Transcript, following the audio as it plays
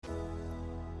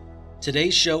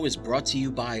Today's show is brought to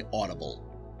you by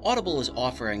Audible. Audible is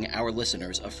offering our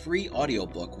listeners a free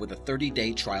audiobook with a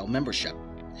 30-day trial membership.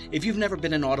 If you've never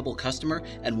been an Audible customer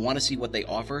and want to see what they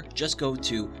offer, just go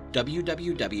to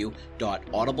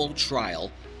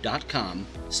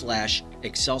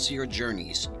www.audibletrial.com/Excelsior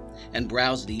Journeys and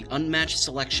browse the unmatched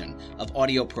selection of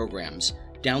audio programs.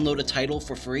 Download a title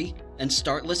for free and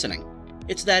start listening.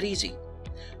 It's that easy.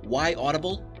 Why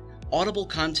Audible? Audible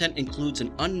content includes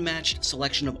an unmatched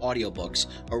selection of audiobooks,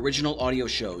 original audio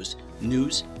shows,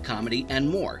 news, comedy, and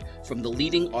more from the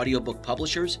leading audiobook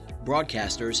publishers,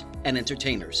 broadcasters, and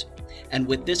entertainers. And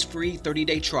with this free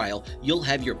 30-day trial, you'll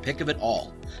have your pick of it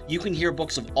all. You can hear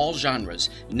books of all genres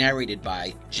narrated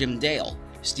by Jim Dale,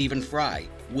 Stephen Fry,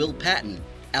 Will Patton,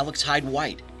 Alex Hyde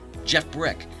White, Jeff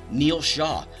Brick, Neil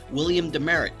Shaw, William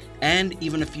Demerit, and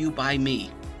even a few by me,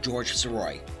 George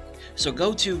Soroy. So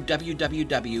go to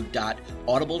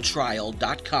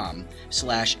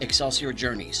www.audibletrial.com/Excelsior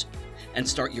Journeys and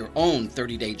start your own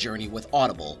 30-day journey with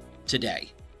Audible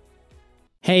today.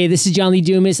 Hey, this is John Lee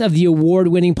Dumas of the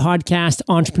award-winning podcast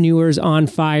Entrepreneurs on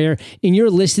Fire, and you're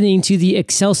listening to the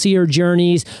Excelsior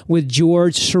Journeys with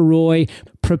George Soroy.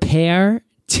 Prepare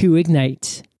to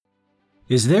ignite.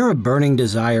 Is there a burning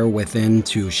desire within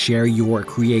to share your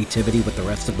creativity with the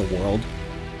rest of the world?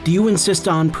 Do you insist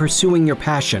on pursuing your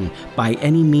passion by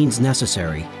any means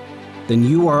necessary? Then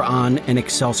you are on an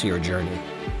Excelsior journey,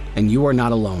 and you are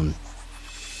not alone.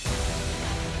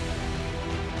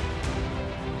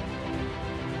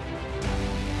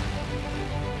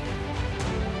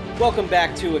 Welcome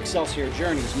back to Excelsior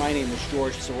Journeys. My name is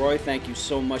George Soroy. Thank you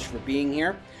so much for being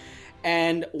here.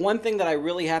 And one thing that I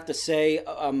really have to say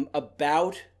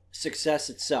about success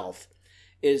itself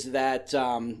is that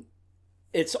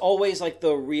it's always like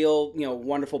the real,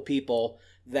 wonderful people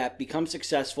that become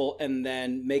successful and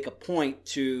then make a point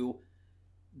to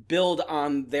build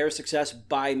on their success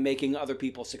by making other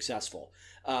people successful,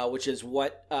 which is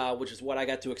what I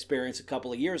got to experience a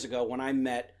couple of years ago when I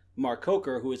met Mark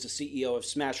Coker, who is the CEO of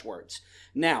Smashwords.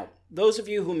 Now, those of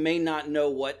you who may not know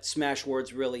what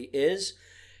Smashwords really is,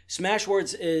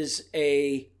 Smashwords is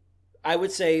I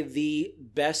would say, the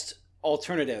best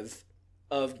alternative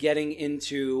of getting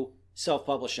into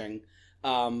self-publishing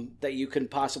that you can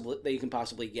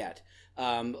possibly get.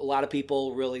 A lot of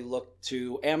people really look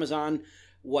to Amazon.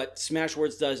 What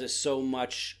Smashwords does is so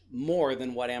much more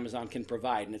than what Amazon can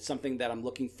provide, and it's something that I'm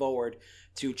looking forward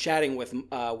to chatting with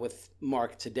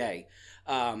Mark today.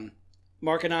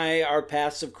 Mark and our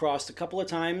paths have crossed a couple of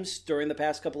times during the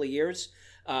past couple of years.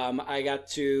 I got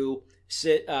to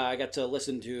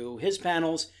listen to his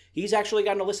panels. He's actually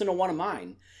gotten to listen to one of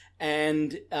mine,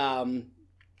 and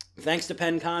thanks to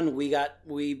PennCon,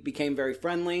 we became very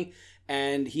friendly,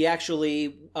 and he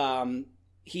actually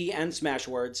he and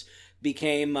Smashwords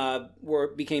became a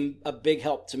big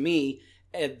help to me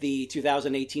at the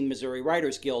 2018 Missouri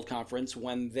Writers Guild conference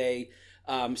when they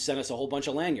sent us a whole bunch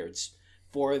of lanyards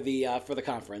for the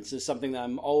conference. It's something that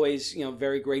I'm always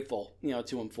very grateful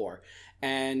to him for.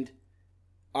 And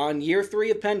on year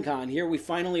 3 of PennCon, here we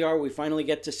finally are. We finally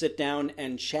get to sit down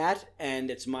and chat,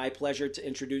 and it's my pleasure to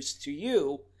introduce to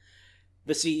you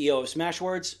the CEO of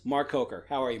Smashwords, Mark Coker.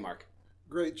 How are you, Mark?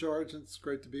 Great, George. It's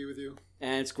great to be with you.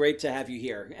 And it's great to have you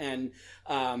here. And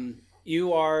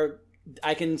you are,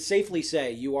 I can safely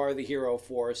say, you are the hero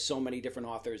for so many different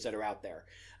authors that are out there.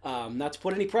 Not to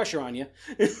put any pressure on you.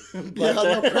 But,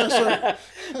 no pressure.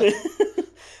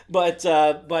 but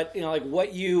the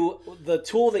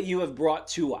tool that you have brought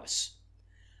to us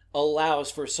allows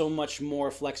for so much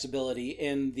more flexibility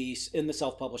in the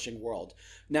self-publishing world.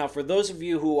 Now, for those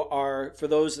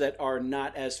that are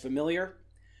not as familiar,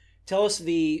 tell us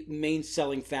the main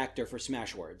selling factor for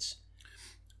Smashwords.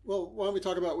 Well, why don't we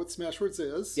talk about what Smashwords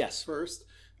is? Yes. First,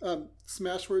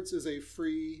 Smashwords is a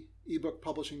free ebook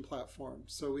publishing platform.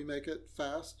 So we make it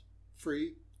fast,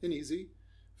 free, and easy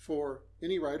for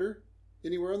any writer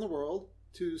anywhere in the world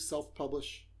to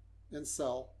self-publish and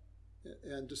sell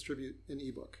and distribute an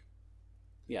ebook.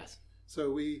 Yes.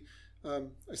 So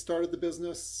I started the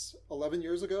business 11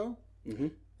 years ago, mm-hmm.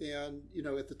 and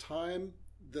at the time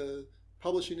the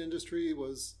publishing industry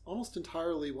was almost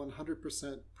entirely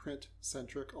 100% print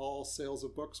centric. All sales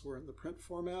of books were in the print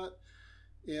format,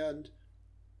 and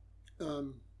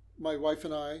my wife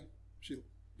and I, she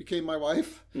became my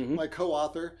wife, mm-hmm. my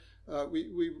co-author.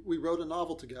 We wrote a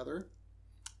novel together,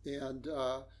 and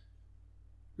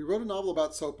we wrote a novel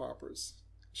about soap operas.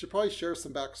 Should probably share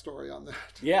some backstory on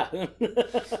that. Yeah.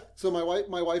 So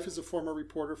my wife is a former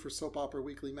reporter for Soap Opera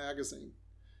Weekly magazine,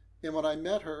 and when I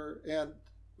met her, and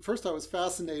first I was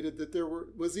fascinated that there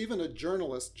was even a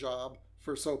journalist job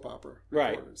for soap opera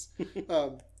reporters.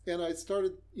 Right. And I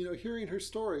started, hearing her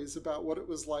stories about what it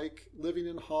was like living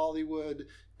in Hollywood,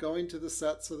 going to the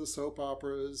sets of the soap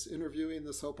operas, interviewing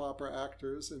the soap opera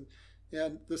actors,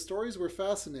 and the stories were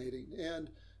fascinating. And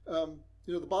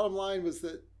the bottom line was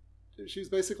that she was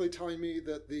basically telling me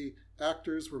that the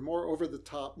actors were more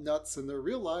over-the-top nuts in their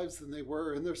real lives than they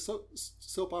were in their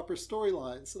soap opera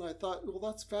storylines. And I thought,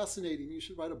 well, that's fascinating. You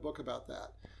should write a book about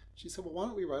that. She said, well, why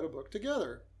don't we write a book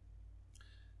together?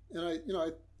 And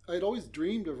I had always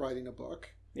dreamed of writing a book.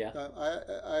 Yeah.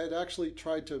 I had actually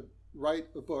tried to write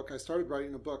a book. I started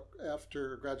writing a book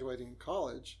after graduating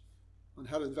college on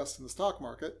how to invest in the stock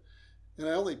market. And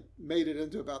I only made it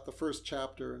into about the first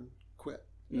chapter and quit.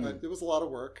 It was a lot of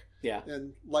work. Yeah.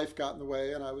 And life got in the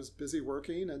way, and I was busy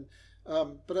working. And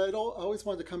but I'd always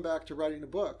wanted to come back to writing a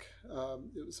book.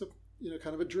 It was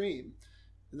kind of a dream.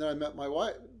 And then I met my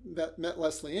wife, met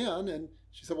Leslie Ann, and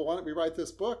she said, well, why don't we write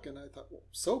this book? And I thought, well,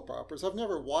 soap operas. I've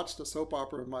never watched a soap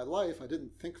opera in my life. I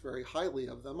didn't think very highly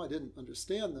of them. I didn't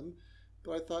understand them.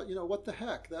 But I thought, what the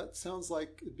heck? That sounds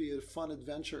like it'd be a fun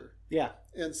adventure. Yeah.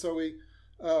 And so we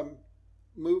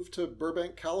moved to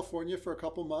Burbank, California for a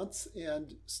couple months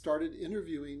and started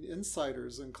interviewing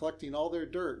insiders and collecting all their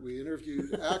dirt. We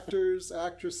interviewed actors,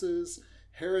 actresses,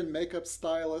 hair and makeup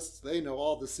stylists. They know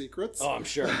all the secrets. Oh, I'm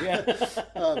sure.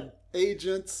 Yeah.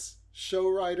 Agents, show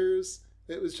writers.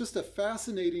 It was just a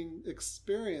fascinating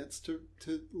experience to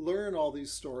learn all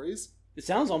these stories. It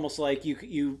sounds almost like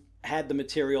you had the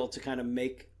material to kind of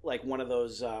make like one of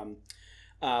those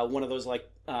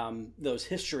those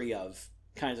history of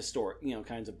kinds of story,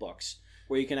 kinds of books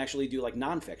where you can actually do like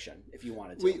nonfiction if you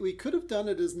wanted to. We could have done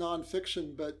it as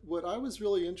nonfiction, but what I was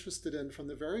really interested in from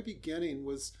the very beginning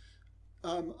was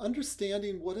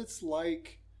understanding what it's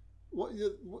like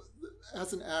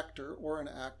as an actor or an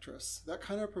actress, that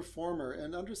kind of performer,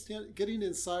 and getting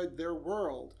inside their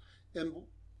world. And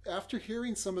after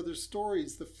hearing some of their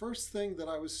stories, the first thing that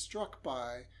I was struck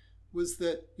by was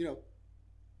that,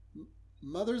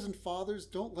 mothers and fathers,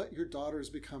 don't let your daughters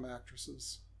become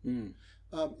actresses. It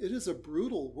is a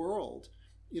brutal world.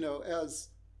 As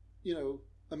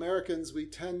Americans, we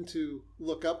tend to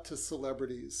look up to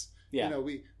celebrities. Yeah.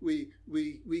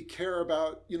 We care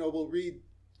about, we'll read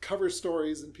cover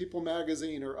stories in People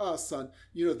magazine or Us on,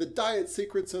 the diet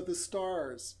secrets of the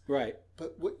stars. Right.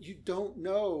 But what you don't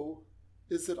know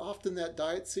is that often that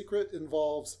diet secret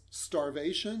involves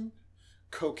starvation,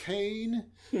 cocaine,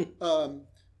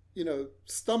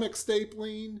 stomach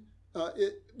stapling.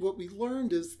 What we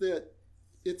learned is that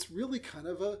it's really kind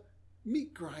of a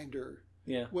meat grinder.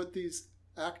 Yeah. What these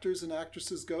actors and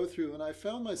actresses go through. And I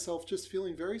found myself just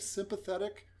feeling very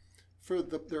sympathetic for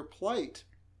their plight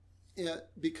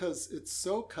because it's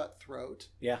so cutthroat.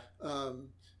 Yeah.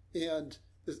 And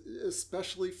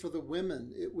especially for the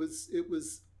women, it was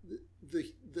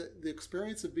the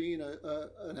experience of being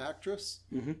an actress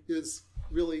is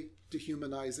really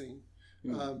dehumanizing.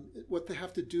 What they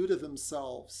have to do to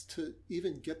themselves to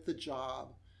even get the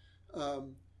job.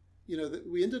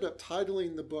 We ended up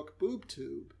titling the book Boob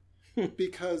Tube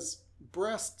because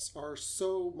breasts are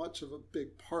so much of a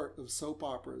big part of soap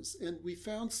operas. And we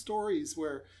found stories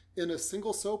where in a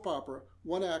single soap opera,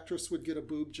 one actress would get a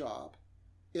boob job.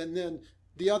 And then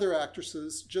the other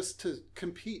actresses, just to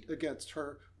compete against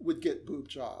her, would get boob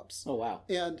jobs. Oh, wow.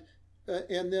 And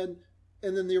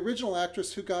then the original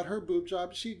actress who got her boob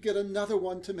job, she'd get another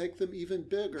one to make them even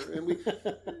bigger. And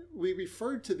we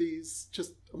referred to these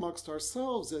just amongst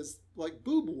ourselves as like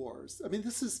boob wars. I mean,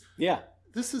 this is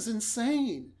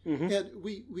insane. And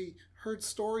we heard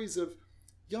stories of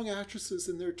young actresses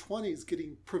in their 20s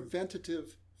getting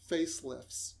preventative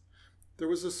facelifts. There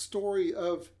was a story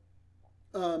of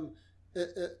an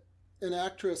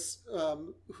actress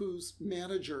whose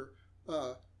manager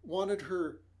wanted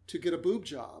her to get a boob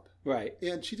job. Right.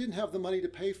 And she didn't have the money to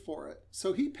pay for it.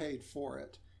 So he paid for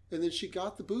it. And then she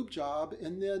got the boob job.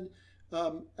 And then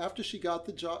after she got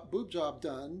the boob job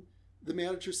done, the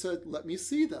manager said, let me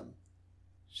see them.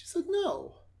 She said,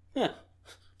 no. I'm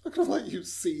not going to let you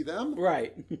see them.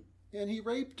 Right. And he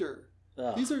raped her.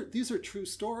 Ugh. These are true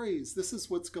stories. This is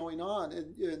what's going on.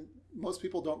 And most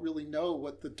people don't really know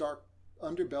what the dark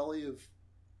underbelly of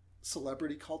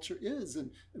celebrity culture is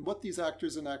and what these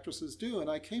actors and actresses do. And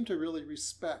I came to really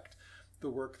respect the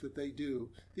work that they do.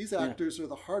 These actors are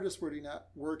the hardest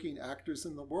working actors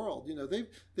in the world.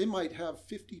 They might have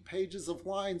 50 pages of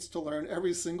lines to learn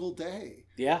every single day.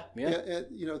 Yeah. And,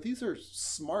 these are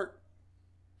smart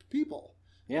people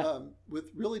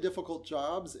with really difficult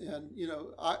jobs. And,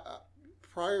 I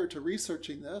prior to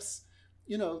researching this,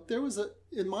 there was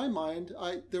in my mind,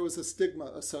 there was a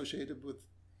stigma associated with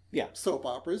soap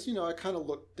operas. I kind of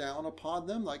looked down upon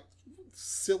them like,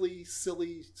 silly,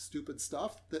 stupid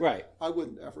stuff that Right. I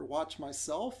wouldn't ever watch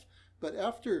myself. But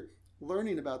after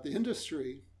learning about the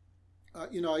industry,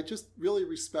 I just really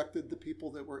respected the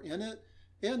people that were in it,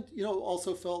 and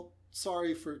also felt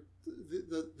sorry for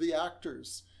the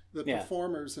actors, the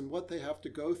performers, and what they have to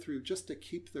go through just to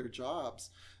keep their jobs.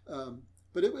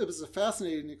 But it was a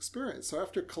fascinating experience. So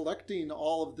after collecting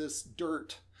all of this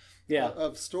dirt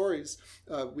of stories,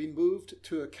 we moved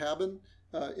to a cabin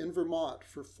in Vermont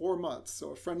for 4 months.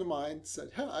 So a friend of mine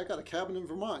said, "Hey, I got a cabin in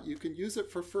Vermont. You can use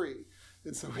it for free."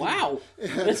 And so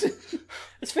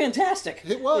that's fantastic.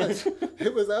 It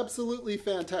was absolutely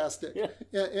fantastic.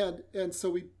 And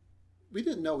so we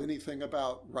didn't know anything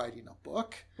about writing a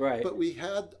book, right? But we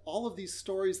had all of these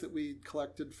stories that we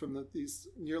collected from these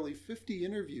nearly 50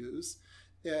 interviews,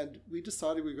 and we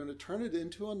decided we were going to turn it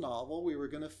into a novel. We were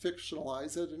going to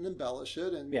fictionalize it and embellish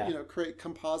it, and create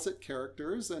composite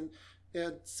characters and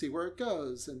see where it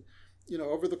goes. And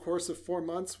over the course of 4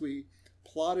 months, we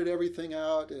plotted everything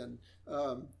out, and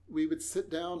we would sit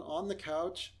down on the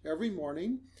couch every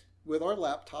morning with our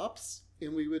laptops,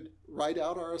 and we would write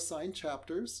out our assigned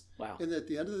chapters. Wow. And at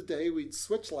the end of the day, we'd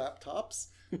switch laptops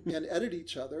and edit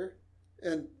each other.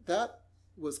 And that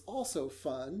was also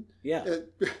fun. Yeah.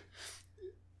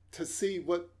 To see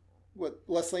what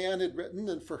Leslie Ann had written,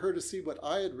 and for her to see what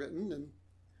I had written, and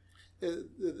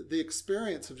the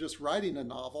experience of just writing a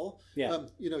novel. Yeah.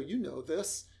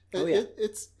 This.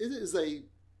 It is a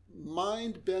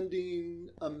mind-bending,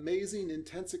 amazing,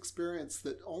 intense experience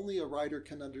that only a writer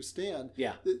can understand.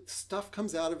 Yeah. The stuff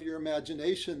comes out of your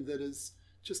imagination that is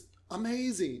just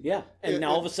amazing. Yeah. And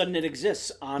now all of a sudden it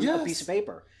exists on a piece of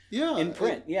paper. Yeah. In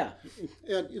print.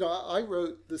 And I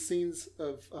wrote the scenes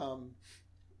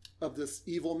of this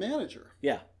evil manager.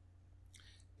 Yeah.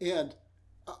 And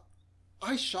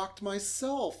I shocked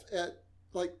myself at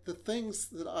the things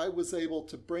that I was able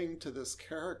to bring to this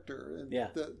character, and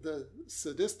the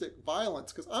sadistic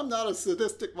violence, because I'm not a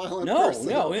sadistic, violent person.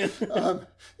 No.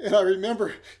 And I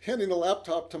remember handing a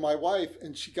laptop to my wife,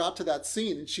 and she got to that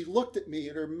scene, and she looked at me,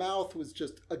 and her mouth was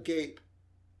just agape.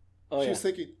 She was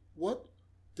thinking, "What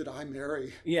did I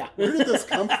marry? Yeah. Where did this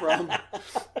come from?"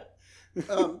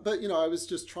 But I was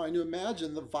just trying to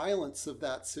imagine the violence of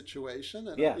that situation,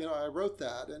 and I wrote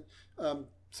that, and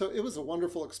so it was a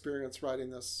wonderful experience writing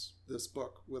this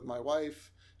book with my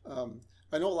wife.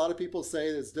 I know a lot of people say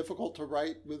it's difficult to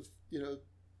write with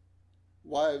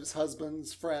wives,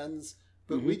 husbands, friends,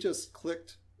 but we just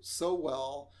clicked so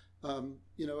well.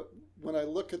 When I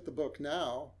look at the book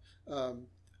now,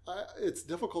 it's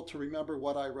difficult to remember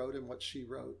what I wrote and what she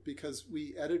wrote, because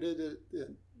we edited it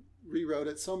and rewrote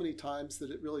it so many times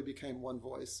that it really became one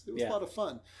voice. It was a lot of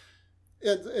fun.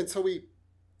 And so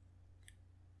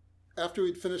after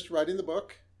we'd finished writing the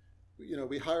book,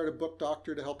 we hired a book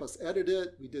doctor to help us edit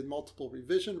it. We did multiple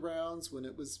revision rounds. When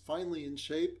it was finally in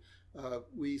shape,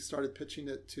 we started pitching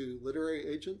it to literary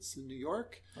agents in New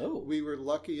York. Oh. We were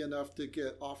lucky enough to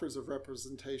get offers of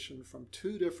representation from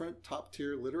 2 different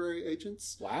top-tier literary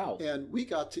agents. Wow. And we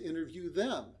got to interview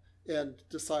them and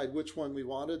decide which one we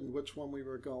wanted and which one we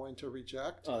were going to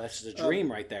reject. Oh, that's the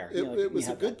dream right there. It was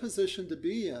a good position to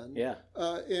be in. Yeah.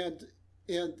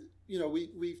 And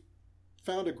we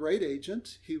found a great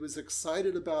agent. He was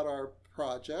excited about our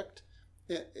project.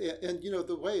 And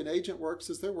the way an agent works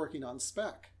is they're working on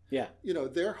spec. Yeah.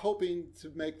 They're hoping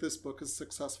to make this book as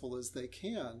successful as they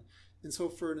can. And so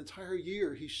for an entire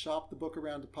year, he shopped the book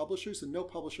around to publishers, and no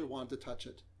publisher wanted to touch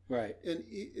it. Right. And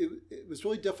it was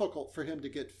really difficult for him to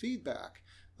get feedback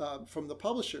from the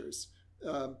publishers.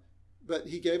 But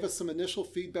he gave us some initial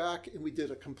feedback, and we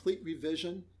did a complete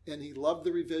revision, and he loved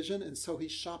the revision, and so he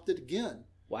shopped it again.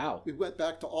 Wow. We went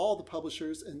back to all the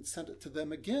publishers and sent it to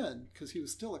them again because he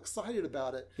was still excited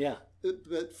about it. Yeah.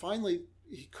 But finally,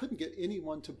 he couldn't get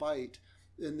anyone to bite.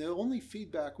 And the only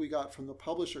feedback we got from the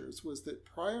publishers was that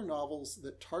prior novels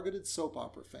that targeted soap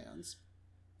opera fans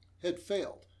had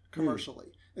failed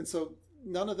commercially. And so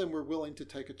none of them were willing to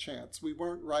take a chance. We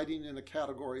weren't writing in a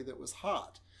category that was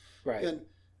hot. Right. And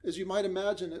as you might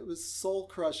imagine, it was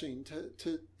soul-crushing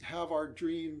to have our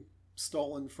dream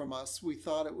stolen from us. We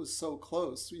thought it was so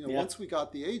close. Once we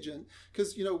got the agent,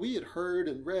 because we had heard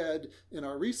and read in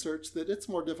our research that it's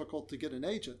more difficult to get an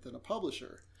agent than a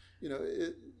publisher.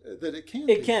 It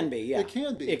can be. Yeah. It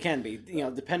can be. It can be.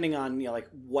 Depending on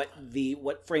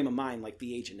what frame of mind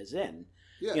the agent is in.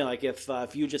 Yeah.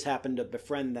 If you just happen to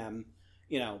befriend them,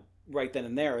 right then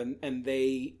and there, and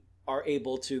they are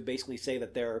able to basically say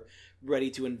that they're ready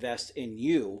to invest in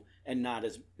you and not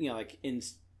as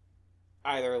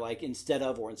instead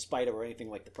of or in spite of or anything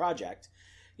like the project,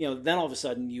 then all of a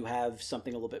sudden you have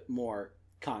something a little bit more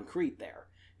concrete there.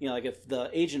 like if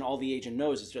all the agent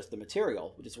knows is just the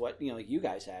material, which is what, like you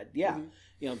guys had. Yeah.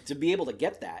 Mm-hmm. To be able to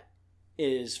get that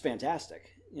is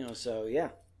fantastic. So yeah.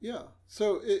 Yeah.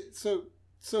 So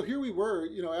here we were,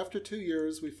 after 2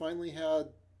 years, we finally had,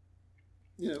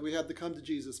 we had the come to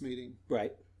Jesus meeting.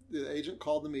 Right. The agent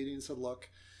called the meeting and said, look,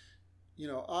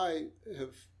 I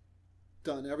have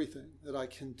done everything that I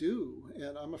can do,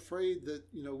 and I'm afraid that,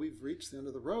 we've reached the end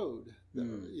of the road.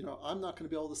 I'm not going to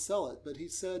be able to sell it. But he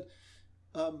said,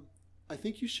 I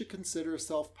think you should consider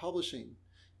self-publishing.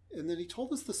 And then he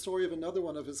told us the story of another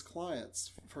one of his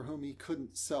clients for whom he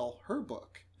couldn't sell her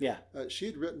book. Yeah. She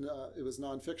had written, it was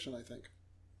nonfiction, I think.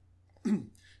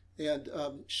 And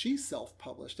she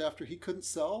self-published after he couldn't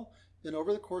sell. And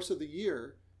over the course of the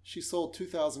year, she sold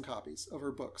 2,000 copies of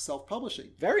her book,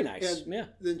 self-publishing. Very nice. And yeah.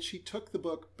 Then she took the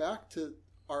book back to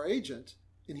our agent,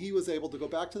 and he was able to go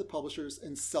back to the publishers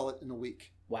and sell it in a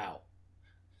week. Wow.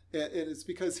 And it's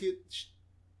because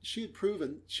she proved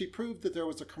that there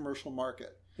was a commercial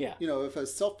market. Yeah. If a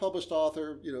self-published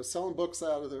author, selling books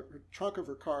out of the trunk of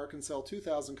her car can sell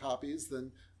 2,000 copies,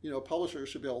 then, a publisher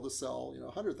should be able to sell,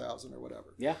 100,000 or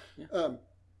whatever. Yeah.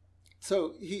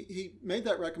 So he made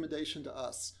that recommendation to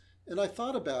us. And I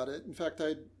thought about it. In fact,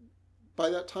 by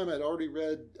that time, I'd already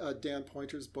read Dan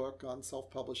Pointer's book on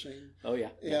self-publishing. Oh, yeah.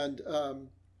 And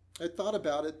I thought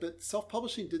about it, but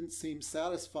self-publishing didn't seem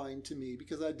satisfying to me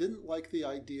because I didn't like the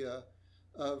idea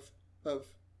of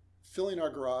filling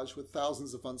our garage with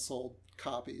thousands of unsold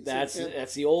copies. That's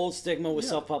the old stigma with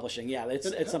Yeah. self-publishing. Yeah,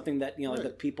 it's something that right.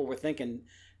 that people were thinking,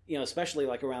 especially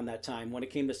like around that time when it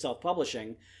came to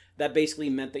self-publishing, that basically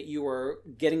meant that you were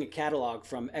getting a catalog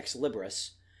from Ex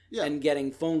Libris Yeah. and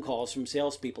getting phone calls from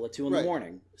salespeople at 2 in the Right.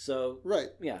 morning. So Right.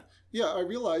 yeah, Yeah, I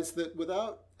realized that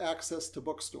without access to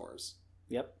bookstores,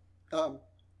 yep,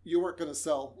 you weren't going to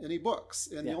sell any books.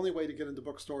 And Yeah. the only way to get into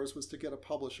bookstores was to get a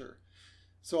publisher.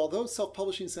 So although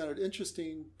self-publishing sounded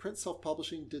interesting, print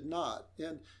self-publishing did not.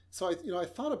 And so I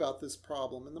thought about this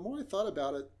problem. And the more I thought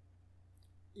about it,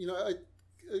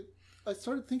 I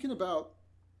started thinking about,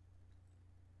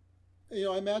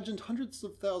 I imagined hundreds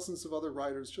of thousands of other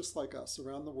writers just like us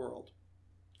around the world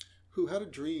who had a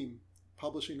dream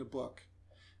publishing a book.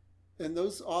 And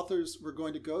those authors were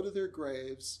going to go to their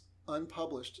graves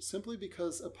unpublished simply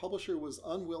because a publisher was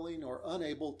unwilling or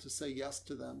unable to say yes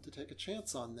to them, to take a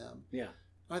chance on them. yeah,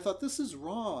 I thought this is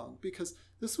wrong because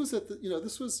this was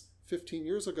this was 15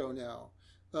 years ago now,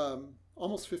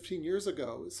 almost 15 years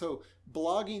ago. So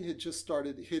blogging had just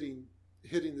started hitting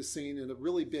the scene in a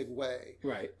really big way.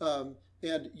 right, And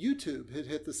YouTube had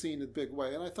hit the scene in a big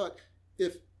way. And I thought,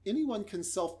 if anyone can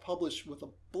self-publish with a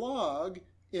blog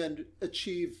and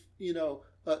achieve,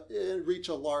 reach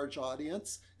a large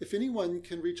audience, if anyone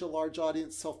can reach a large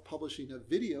audience self-publishing a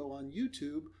video on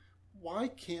YouTube, why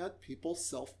can't people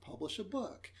self-publish a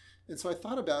book? And so I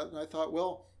thought about it, and I thought,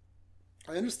 well,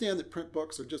 I understand that print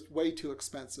books are just way too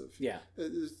expensive. yeah,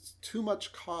 There's too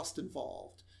much cost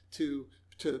involved to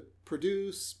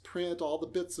produce, print all the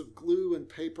bits of glue and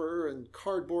paper and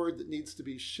cardboard that needs to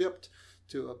be shipped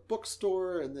to a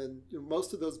bookstore, and then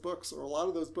most of those books, or a lot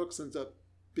of those books, ends up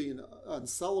being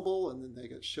unsellable, and then they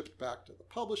get shipped back to the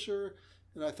publisher.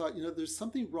 And I thought, there's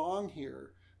something wrong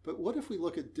here. But what if we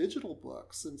look at digital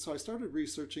books? And so I started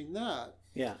researching that.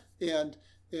 yeah, And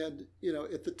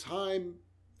at the time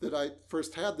that I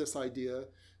first had this idea,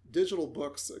 digital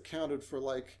books accounted for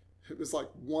it was like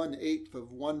 1/8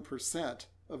 of 1%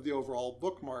 of the overall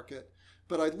book market.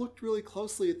 But I looked really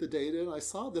closely at the data, and I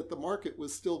saw that the market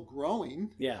was still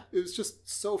growing. yeah. It was just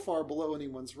so far below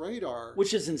anyone's radar.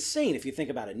 Which is insane if you think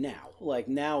about it now. Like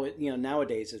now,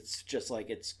 nowadays it's just like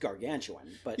it's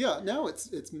gargantuan. But Yeah, now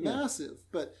it's massive.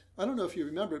 But I don't know if you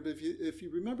remember, but if you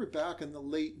remember back in the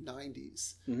late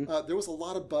 90s, there was a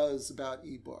lot of buzz about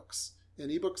ebooks. And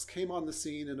ebooks came on the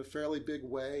scene in a fairly big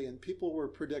way, and people were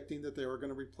predicting that they were going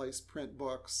to replace print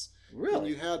books. Really? And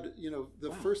you had,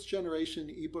 the first generation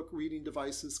ebook reading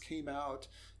devices came out,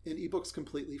 and ebooks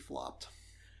completely flopped.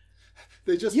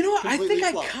 They just I think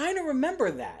I flopped. kind of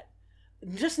remember that.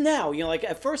 Just now, like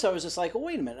at first I was just like, oh,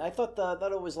 wait a minute. I thought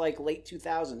that it was like late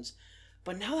 2000s.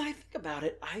 But now that I think about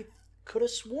it, I could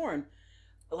have sworn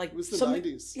like It was the something-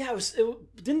 90s. Yeah,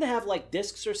 didn't they have like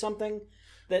discs or something?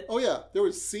 That Oh yeah, there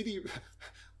was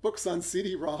books on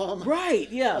CD-ROM. Right,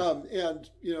 yeah. And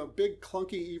big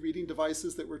clunky e-reading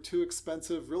devices that were too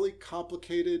expensive, really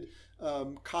complicated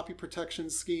copy protection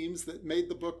schemes that made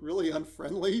the book really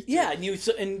unfriendly. Yeah, and they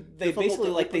difficult basically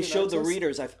to like they open and showed the access.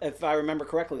 readers, if I remember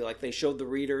correctly, like they showed the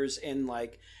readers in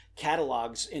like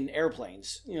catalogs in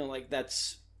airplanes. Like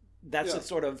that's Yeah. the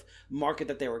sort of market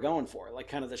that they were going for, like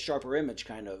kind of the sharper image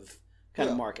kind of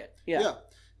Yeah. market. Yeah.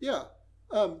 Yeah.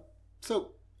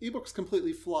 So ebooks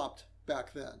completely flopped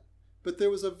back then. But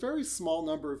there was a very small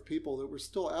number of people that were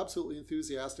still absolutely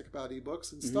enthusiastic about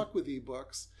ebooks and stuck with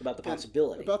ebooks. About the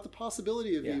possibility. About the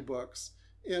possibility of ebooks.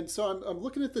 And so I'm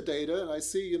looking at the data and I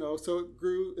see, so it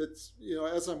grew. It's,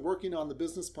 as I'm working on the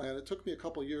business plan, it took me a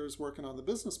couple years working on the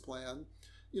business plan.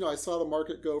 I saw the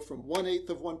market go from 1/8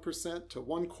 of 1% to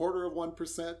 1/4 of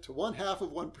 1% to 1/2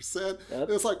 of 1%. Yep.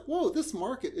 It was like, whoa, this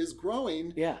market is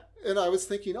growing. Yeah. And I was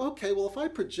thinking, okay, well, if I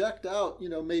project out,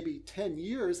 maybe 10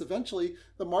 years, eventually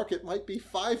the market might be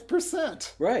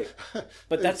 5%. Right.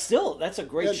 But that's a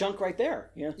great chunk right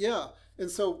there. Yeah. Yeah.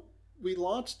 And so we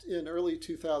launched in early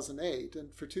 2008.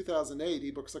 And for 2008,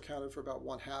 ebooks accounted for about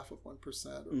 1/2 of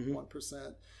 1% or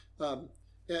 1%.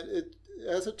 And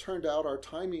as it turned out, our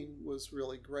timing was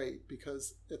really great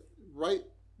because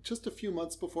just a few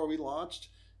months before we launched,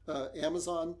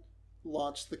 Amazon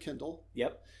launched the Kindle.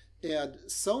 Yep. And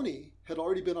Sony had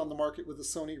already been on the market with the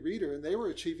Sony Reader, and they were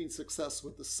achieving success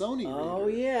with the Sony Reader. Oh,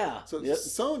 yeah. So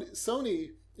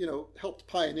Sony, helped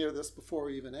pioneer this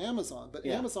before even Amazon. But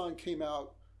Amazon came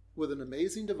out with an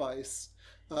amazing device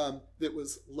that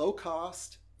was low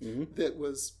cost, that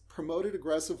was promoted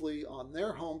aggressively on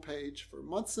their homepage for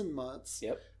months and months.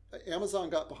 Yep. Amazon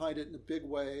got behind it in a big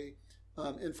way.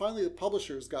 And finally, the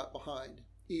publishers got behind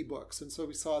ebooks. And so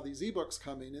we saw these ebooks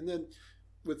coming. And then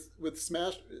with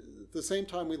Smash, the same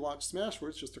time we launched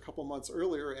Smashwords, just a couple months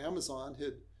earlier, Amazon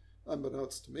had,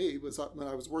 unbeknownst to me, was when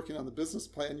I was working on the business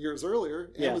plan years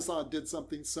earlier, Amazon did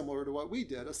something similar to what we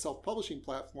did, a self-publishing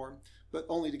platform, but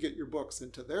only to get your books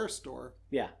into their store.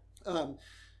 Yeah.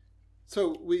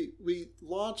 So we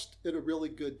launched at a really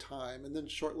good time, and then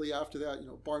shortly after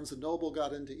that, Barnes & Noble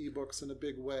got into ebooks in a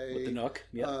big way. With the Nook,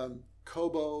 yeah.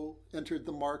 Kobo entered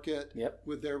the market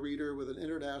with their reader with an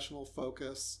international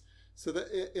focus. So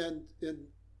that and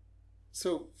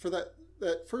so for that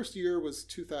first year was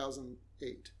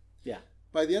 2008. Yeah.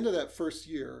 By the end of that first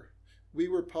year, we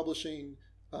were publishing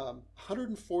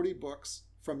 140 books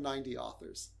from 90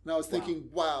 authors. And I was thinking,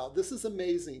 wow, this is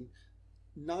amazing.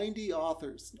 90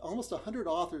 authors, almost 100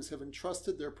 authors have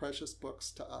entrusted their precious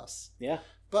books to us. Yeah.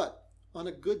 But on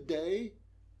a good day,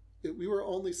 we were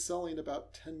only selling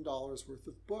about $10 worth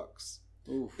of books.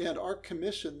 Oof. And our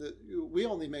commission, that we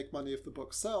only make money if the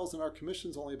book sells, and our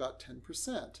commission's only about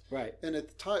 10%. Right. And at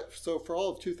the time, so for all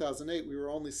of 2008, we were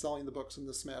only selling the books in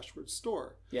the Smashwords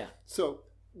store. Yeah. So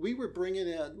we were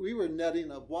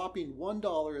netting a whopping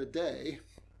 $1 a day.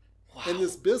 Wow. And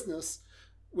this business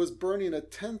was burning a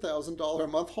 $10,000 a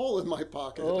month hole in my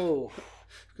pocket. Oh.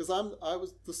 Because I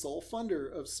was the sole funder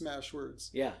of Smashwords.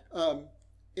 Yeah.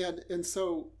 And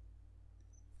so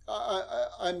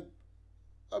I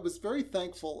was very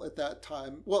thankful at that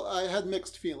time. Well, I had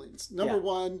mixed feelings. Number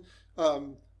one,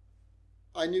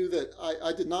 I knew that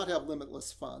I did not have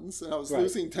limitless funds, and I was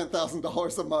losing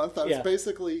 $10,000 a month. I was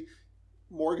basically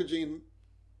mortgaging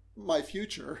my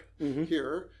future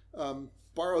here.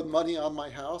 Borrowed money on my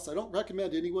house. I don't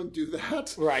recommend anyone do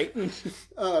that. Right.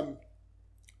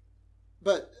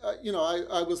 But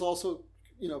I was also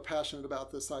passionate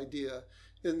about this idea.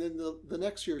 And then the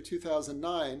next year,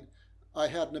 2009, I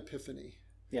had an epiphany.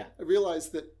 Yeah. I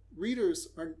realized that readers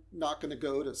are not going to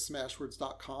go to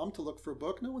smashwords.com to look for a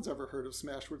book. No one's ever heard of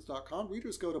smashwords.com.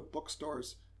 Readers go to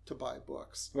bookstores to buy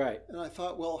books. Right. And I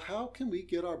thought, well, how can we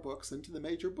get our books into the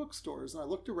major bookstores? And I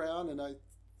looked around and I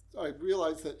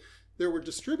realized that there were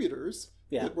distributors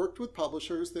that worked with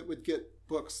publishers that would get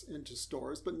books into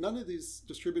stores, but none of these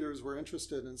distributors were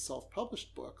interested in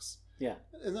self-published books. Yeah.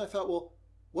 And I thought, well,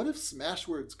 what if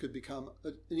Smashwords could become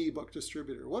an ebook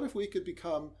distributor? What if we could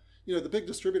become, the big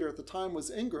distributor at the time was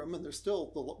Ingram, and they're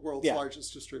still the world's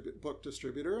largest book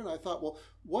distributor. And I thought, well,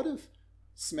 what if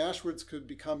Smashwords could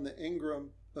become the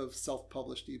Ingram of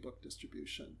self-published ebook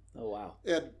distribution? Oh, wow.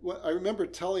 And I remember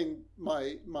telling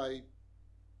my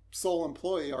sole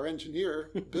employee, our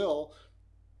engineer, Bill,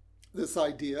 this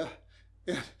idea,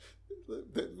 and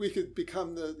that we could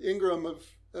become the Ingram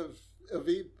of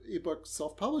ebook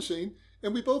self-publishing.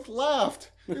 And we both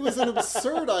laughed. It was an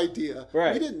absurd idea.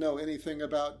 Right. We didn't know anything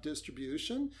about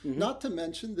distribution, not to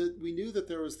mention that we knew that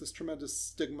there was this tremendous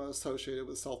stigma associated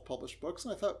with self-published books.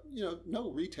 And I thought,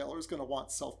 no retailer is going to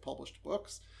want self-published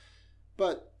books.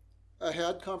 But I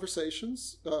had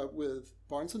conversations with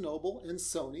Barnes & Noble and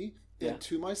Sony, and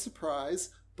to my surprise,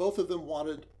 both of them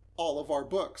wanted all of our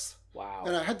books. Wow.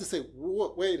 And I had to say,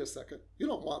 wait a second, you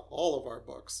don't want all of our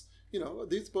books.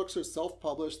 These books are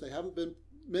self-published.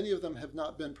 Many of them have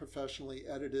not been professionally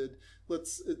edited.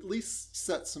 Let's at least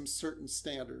set some certain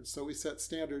standards. So we set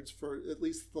standards for at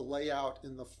least the layout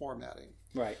and the formatting.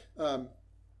 Right.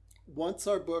 Once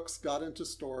our books got into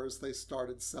stores, they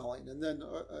started selling. And then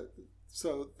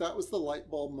So that was the light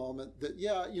bulb moment that,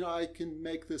 yeah, I can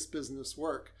make this business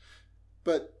work.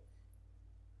 But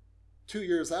 2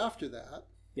 years after that,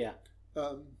 Yeah.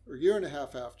 Or a year and a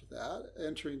half after that,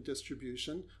 entering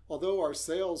distribution, although our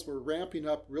sales were ramping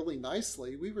up really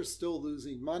nicely, we were still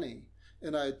losing money.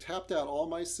 And I had tapped out all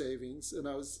my savings, and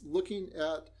I was looking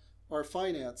at our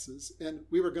finances, and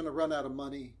we were going to run out of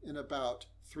money in about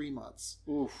 3 months.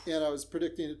 Oof. And I was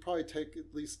predicting it'd probably take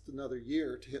at least another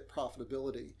year to hit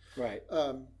profitability. Right.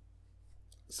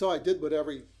 So I did what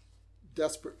every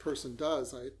desperate person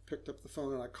does. I picked up the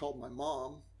phone and I called my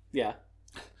mom. Yeah.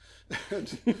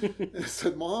 And I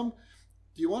said, Mom,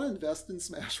 do you want to invest in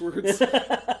Smashwords?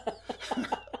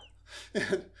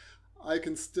 And I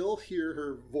can still hear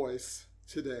her voice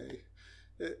today.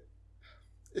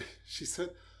 She said,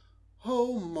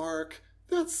 oh, Mark,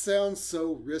 that sounds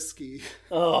so risky.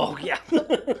 Oh, yeah.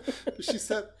 She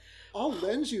said, I'll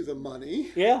lend you the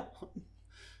money. Yeah.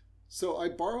 So I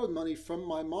borrowed money from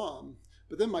my mom.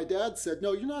 But then my dad said,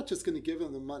 no, you're not just going to give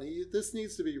him the money. This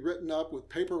needs to be written up with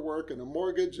paperwork and a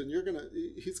mortgage, and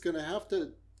he's going to have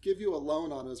to give you a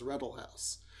loan on his rental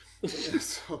house. And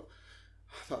so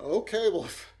I thought, okay, well,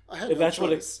 I had that's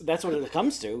what it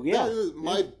comes to. Yeah.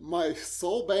 My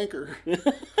sole banker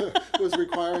was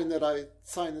requiring that I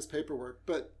sign this paperwork.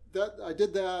 But I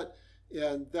did that,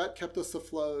 and that kept us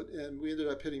afloat, and we ended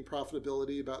up hitting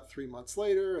profitability about 3 months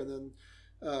later, and then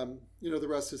the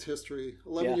rest is history.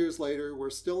 11 years later, we're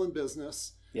still in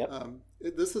business. Yep.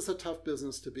 This is a tough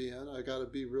business to be in. I got to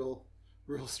be real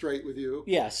straight with you.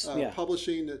 Yes.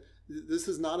 Publishing, this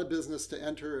is not a business to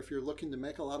enter if you're looking to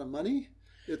make a lot of money.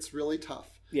 It's really tough.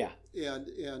 Yeah.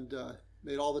 And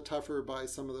made all the tougher by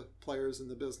some of the players in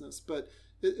the business. But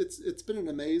it's been an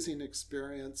amazing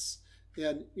experience.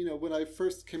 And, when I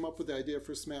first came up with the idea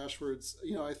for Smashwords,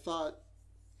 I thought,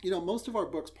 most of our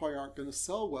books probably aren't going to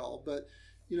sell well, but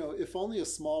if only a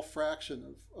small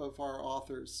fraction of our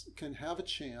authors can have a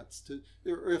chance to,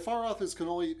 or if our authors can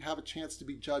only have a chance to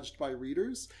be judged by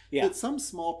readers, that some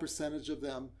small percentage of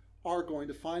them are going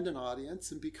to find an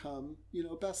audience and become,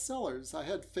 bestsellers. I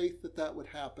had faith that would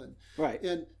happen. Right.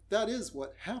 And that is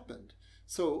what happened.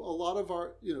 So a lot of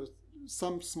our,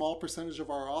 some small percentage of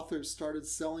our authors started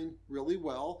selling really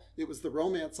well. It was the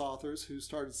romance authors who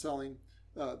started selling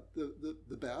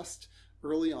the best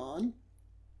early on.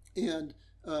 And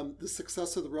the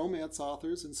success of the romance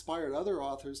authors inspired other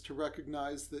authors to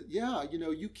recognize that,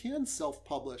 you can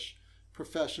self-publish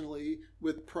professionally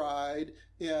with pride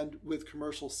and with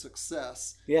commercial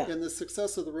success. Yeah. And the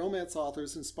success of the romance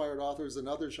authors inspired authors in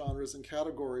other genres and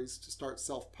categories to start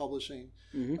self-publishing.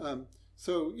 Mm-hmm.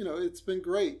 So, it's been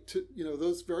great to,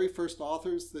 those very first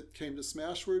authors that came to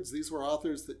Smashwords, these were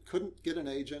authors that couldn't get an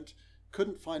agent,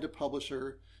 couldn't find a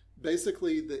publisher.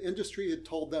 Basically, the industry had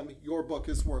told them, your book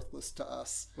is worthless to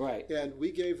us. Right. And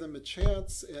we gave them a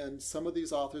chance, and some of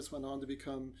these authors went on to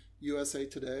become USA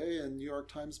Today and New York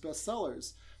Times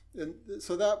bestsellers. And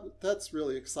so that's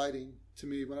really exciting to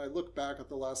me. When I look back at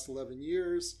the last 11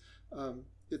 years,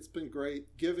 it's been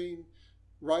great giving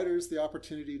writers the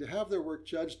opportunity to have their work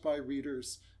judged by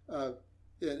readers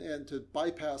and to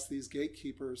bypass these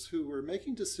gatekeepers who were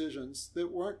making decisions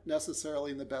that weren't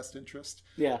necessarily in the best interest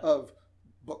of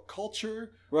book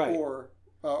culture or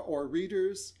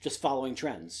readers. Just following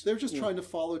trends. They're just trying to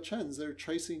follow trends. They're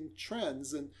tracing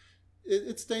trends. And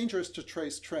it's dangerous to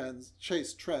chase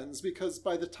trends, because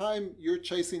by the time you're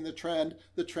chasing the trend's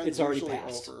already usually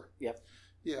passed. over. Yep.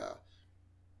 Yeah.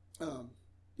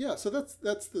 So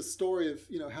that's the story of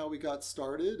how we got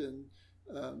started, and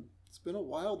it's been a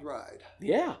wild ride.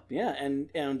 Yeah,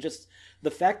 and just the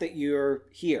fact that you're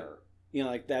here,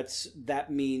 that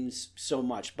means so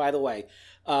much. By the way,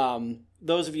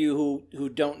 those of you who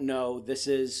don't know, this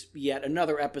is yet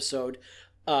another episode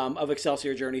of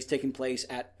Excelsior Journeys taking place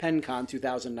at PennCon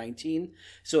 2019.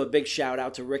 So a big shout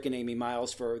out to Rick and Amy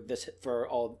Miles for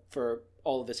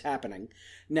all of this happening.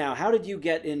 Now, how did you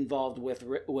get involved with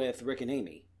Rick and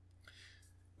Amy?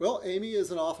 Well, Amy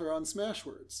is an author on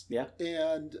Smashwords. Yeah.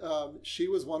 And she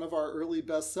was one of our early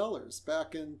bestsellers.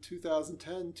 Back in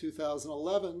 2010,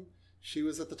 2011, she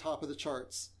was at the top of the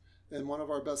charts and one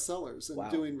of our bestsellers, and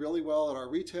doing really well at our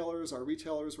retailers. Our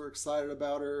retailers were excited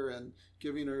about her and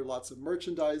giving her lots of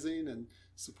merchandising and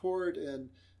support. And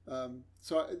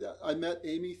so I met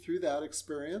Amy through that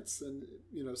experience, and,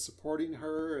 supporting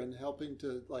her and helping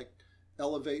to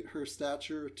elevate her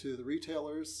stature to the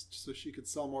retailers so she could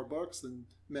sell more books, and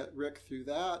met Rick through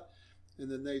that. And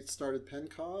then they started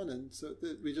PennCon, and so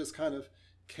we just kind of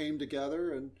came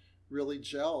together and really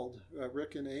gelled.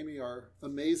 Rick and Amy are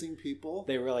amazing people.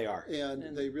 They really are.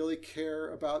 And they really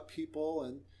care about people.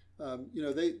 And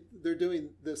they're doing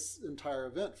this entire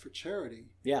event for charity,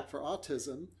 Yeah. for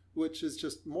autism, which is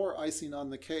just more icing on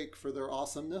the cake for their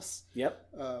awesomeness.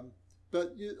 Yep.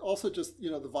 But also just the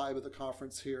vibe of the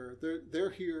conference here. They're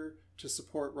here to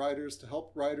support writers, to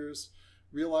help writers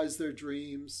realize their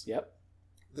dreams. Yep.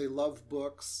 They love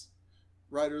books.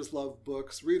 Writers love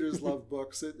books. Readers love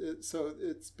books. So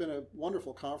it's been a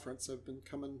wonderful conference. I've been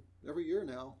coming every year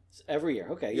now. Every year.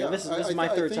 Okay. Yeah. This is my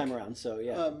third time around. So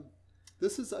yeah.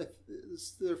 This is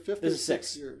their fifth or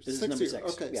sixth year. This is number 6.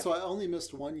 Okay. Yeah. So I only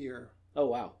missed 1 year. Oh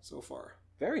wow. So far.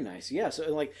 Very nice. Yeah.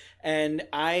 So and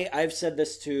I've said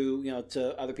this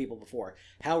to other people before,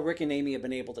 how Rick and Amy have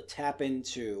been able to tap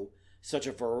into such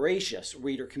a voracious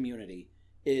reader community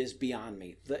is beyond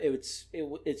me.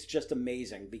 It's just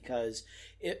amazing because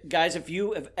guys, if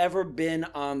you have ever been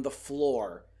on the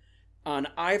floor on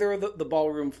either of the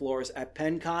ballroom floors at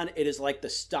PennCon, it is like the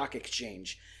stock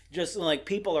exchange. Just like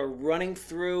people are running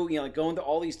through, going to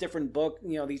all these different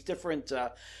these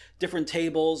different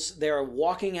tables. They're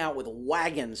walking out with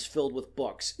wagons filled with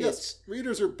books. Yes,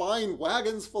 readers are buying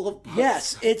wagons full of books.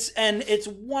 Yes, it's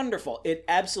wonderful. It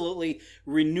absolutely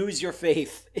renews your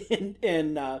faith in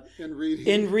reading.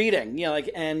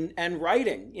 And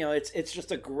writing. It's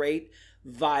just a great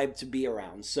vibe to be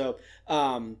around. So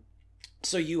I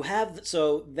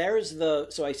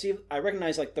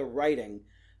recognize like the writing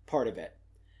part of it.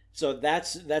 So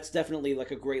that's definitely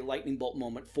like a great lightning bolt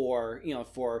moment for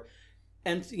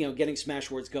getting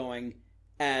Smashwords going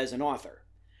as an author.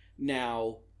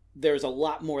 Now, there's a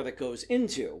lot more that goes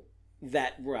into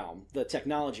that realm, the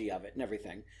technology of it and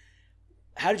everything.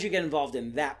 How did you get involved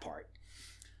in that part?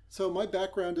 So my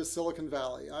background is Silicon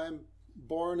Valley. I'm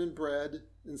born and bred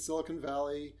in Silicon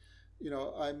Valley.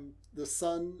 I'm the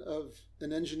son of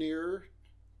an engineer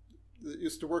that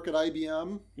used to work at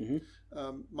IBM. Mm-hmm.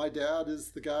 My dad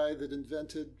is the guy that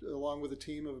invented, along with a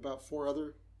team of about 4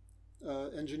 other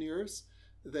engineers,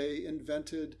 they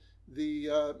invented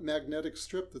the magnetic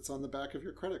strip that's on the back of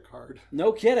your credit card.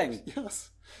 No kidding.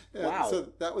 Yes. Wow. So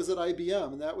that was at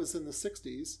IBM, and that was in the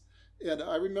 60s. And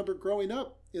I remember growing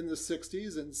up in the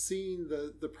 60s and seeing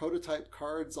the prototype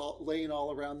cards laying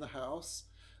all around the house.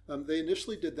 They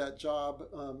initially did that job.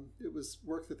 It was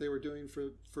work that they were doing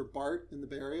for BART in the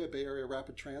Bay Area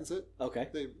Rapid Transit. Okay.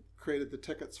 They created the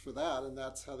tickets for that, and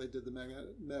that's how they did the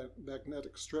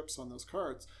magnetic strips on those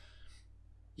cards.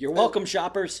 You're welcome,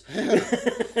 shoppers.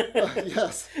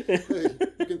 Yes. You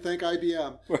can thank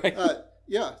IBM. Right.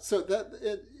 Yeah, so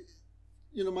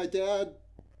my dad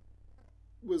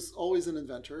was always an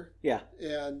inventor. Yeah.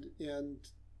 And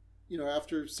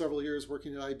after several years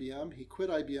working at IBM, he quit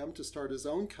IBM to start his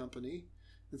own company.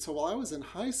 And so while I was in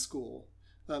high school,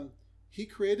 he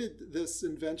created this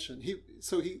invention. He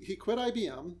quit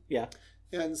IBM. Yeah.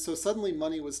 And so suddenly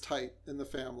money was tight in the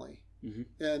family.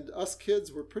 Mm-hmm. And us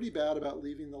kids were pretty bad about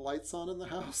leaving the lights on in the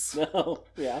house. No,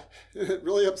 yeah. It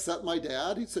really upset my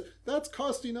dad. He said, that's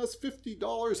costing us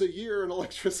 $50 a year in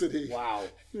electricity. Wow.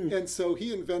 And so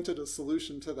he invented a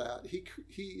solution to that.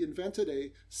 He invented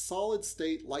a solid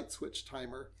state light switch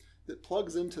timer that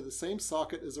plugs into the same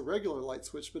socket as a regular light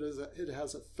switch, but it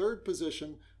has a third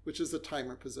position, which is a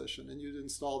timer position. And you'd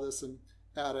install this in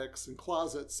attics and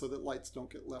closets so that lights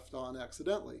don't get left on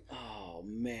accidentally. Oh,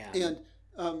 man. And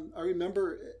I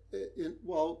remember,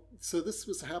 so this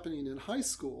was happening in high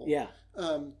school. Yeah.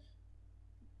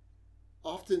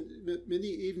 Often, many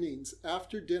evenings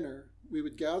after dinner, we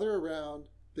would gather around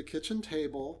the kitchen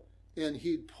table, and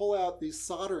he'd pull out these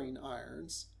soldering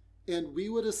irons, and we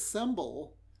would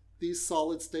assemble these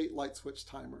solid-state light switch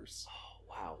timers. Oh,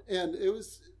 wow. And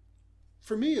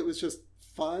for me, it was just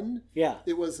fun. Yeah.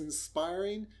 It was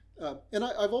inspiring. And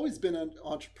I've always been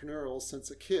entrepreneurial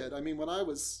since a kid. I mean, when I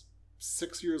was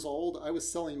 6 years old, I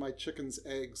was selling my chickens'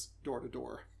 eggs door to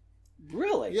door.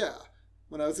 Really? Yeah.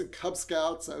 When I was in Cub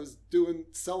Scouts, I was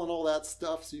selling all that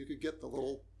stuff so you could get the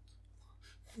little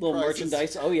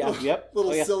merchandise. Oh yeah, yep.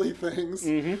 Silly things.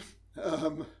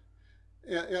 Mm-hmm.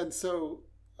 And so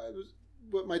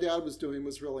what my dad was doing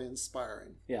was really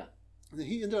inspiring. Yeah. And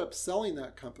he ended up selling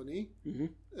that company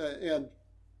and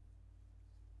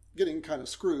getting kind of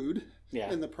screwed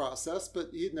in the process, but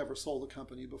he'd never sold a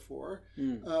company before.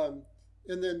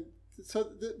 And then,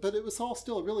 but it was all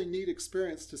still a really neat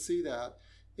experience to see that.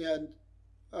 And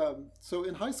so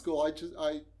in high school,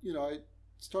 I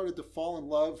started to fall in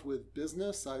love with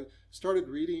business. I started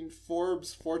reading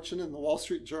Forbes, Fortune, and the Wall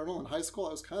Street Journal in high school.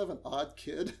 I was kind of an odd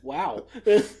kid. Wow.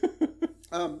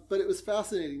 But it was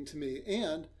fascinating to me.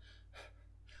 And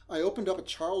I opened up a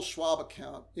Charles Schwab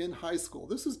account in high school.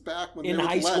 This is back when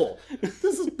This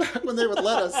is back when they would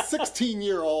let a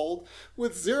 16-year-old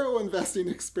with zero investing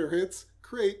experience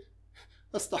create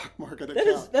a stock market That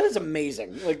account. is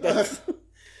amazing. Like that's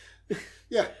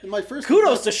Yeah, and my first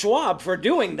kudos to Schwab for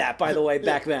doing that. By the way,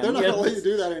 back then they're not going to let you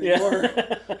do that anymore.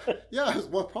 Yeah. Yeah, I was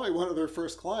probably one of their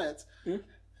first clients.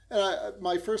 And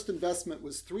my first investment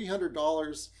was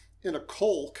 $300 in a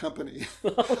coal company.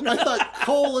 I thought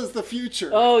coal is the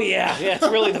future. Oh yeah, it's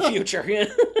really the future.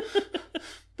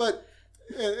 But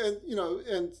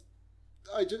and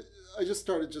I just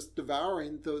started just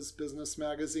devouring those business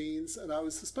magazines, and I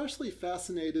was especially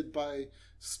fascinated by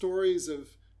stories of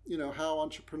how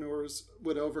entrepreneurs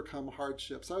would overcome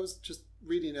hardships. I was just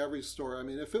reading every story. I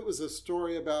mean, if it was a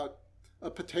story about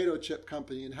a potato chip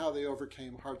company and how they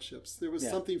overcame hardships, there was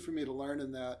something for me to learn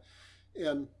in that.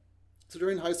 And so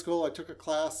during high school, I took a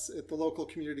class at the local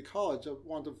community college. I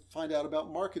wanted to find out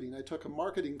about marketing. I took a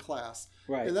marketing class,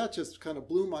 Right. And that just kind of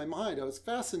blew my mind. I was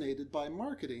fascinated by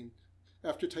marketing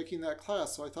after taking that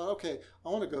class. So I thought, okay, I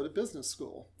want to go to business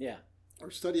school. Yeah.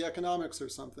 Or study economics or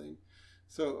something.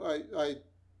 So I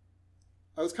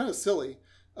was kind of silly.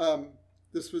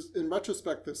 This was, in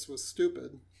retrospect, this was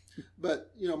stupid.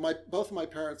 But, both of my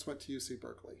parents went to UC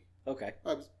Berkeley. Okay.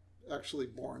 I was actually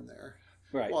born there.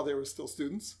 Right. While they were still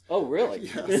students. Oh, really?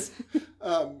 Yes.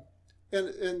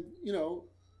 And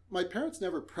my parents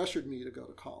never pressured me to go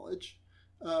to college.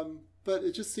 But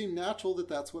it just seemed natural that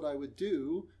that's what I would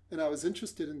do. And I was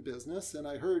interested in business. And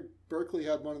I heard Berkeley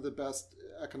had one of the best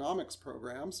economics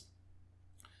programs.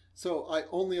 So I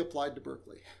only applied to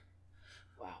Berkeley.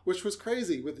 Wow. Which was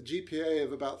crazy with a GPA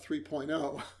of about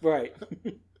 3.0. Right.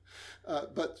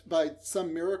 But by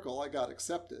some miracle, I got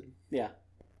accepted. Yeah.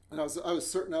 And I was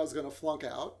certain I was going to flunk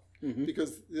out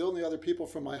because the only other people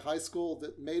from my high school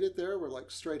that made it there were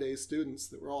like straight A students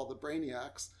that were all the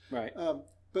brainiacs. Right.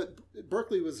 But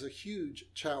Berkeley was a huge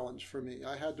challenge for me.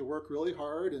 I had to work really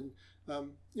hard, and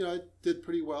I did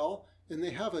pretty well. And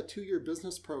they have a 2-year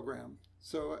business program.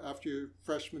 So after your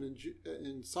freshman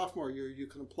and sophomore year, you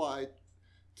can apply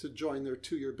to join their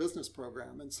 2-year business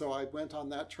program. And so I went on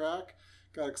that track,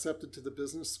 got accepted to the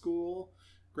business school,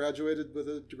 graduated with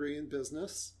a degree in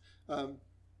business.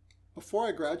 Before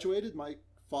I graduated, my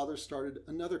father started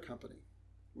another company.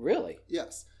 Really?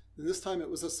 Yes. And this time it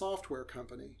was a software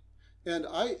company. And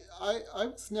I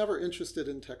was never interested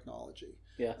in technology.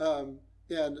 Yeah.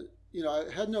 I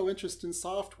had no interest in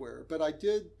software, but I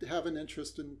did have an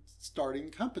interest in starting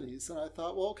companies. And I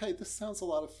thought, well, okay, this sounds a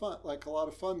lot of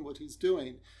fun what he's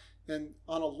doing. And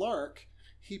on a lark,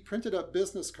 he printed up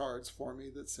business cards for me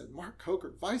that said, Mark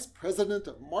Coker, Vice President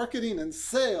of Marketing and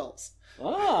Sales.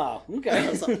 Oh, okay. And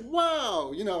I was like,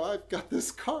 wow, I've got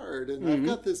this card and I've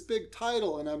got this big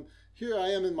title, and I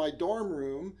am in my dorm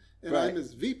room, and Right. I'm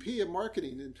his VP of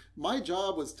marketing, and my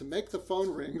job was to make the phone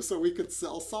ring so we could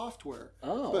sell software.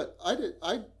 Oh. But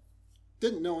I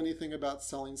didn't know anything about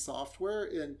selling software,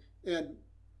 and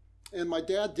my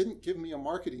dad didn't give me a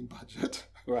marketing budget.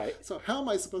 Right. So how am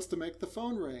I supposed to make the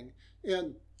phone ring?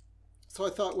 And so I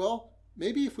thought, well,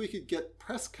 maybe if we could get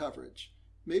press coverage,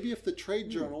 maybe if the trade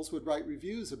journals would write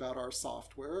reviews about our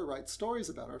software or write stories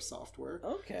about our software.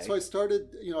 Okay. So I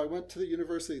started, I went to the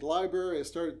university library. I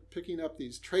started picking up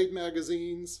these trade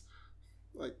magazines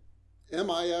like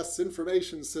MIS,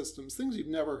 Information Systems, things you've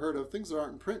never heard of, things that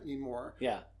aren't in print anymore.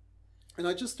 Yeah. And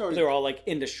I just started. They're all like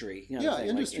industry.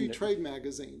 Industry trade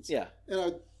magazines. Yeah. And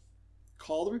I'd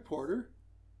call the reporter,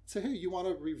 say, hey, you want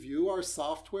to review our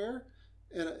software?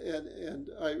 And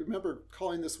I remember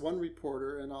calling this one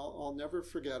reporter, and I'll never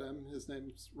forget him. His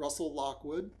name's Russell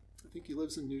Lockwood. I think he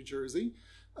lives in New Jersey.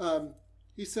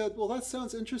 He said, well, that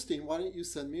sounds interesting. Why don't you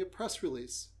send me a press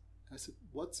release? I said,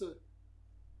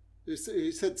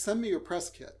 he said, send me your press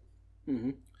kit.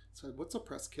 Mm-hmm. So I said, what's a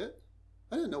press kit?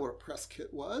 I didn't know what a press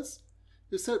kit was.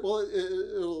 He said, well,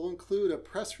 it'll include a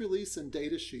press release and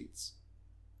data sheets.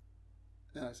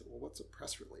 And I said, well, what's a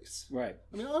press release? Right.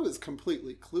 I mean, I was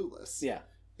completely clueless. Yeah.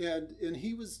 And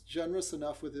he was generous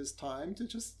enough with his time to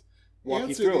just Walk you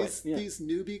answer through these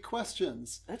newbie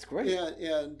questions. That's great.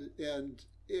 And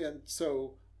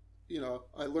so,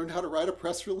 I learned how to write a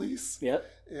press release. Yep.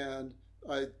 And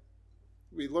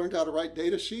we learned how to write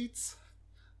data sheets.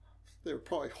 They were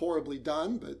probably horribly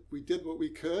done, but we did what we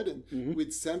could, and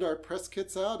we'd send our press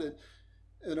kits out.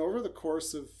 And over the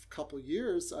course of a couple of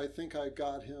years, I think I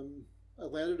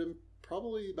landed him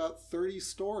probably about 30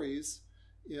 stories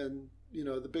in,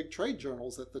 the big trade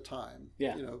journals at the time.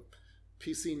 Yeah.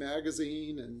 PC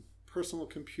Magazine and Personal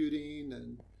Computing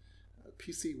and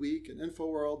PC Week and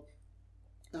InfoWorld.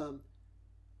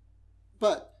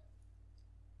 But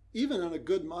even on a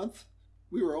good month,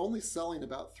 we were only selling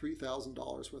about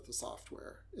 $3,000 worth of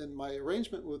software. And my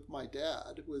arrangement with my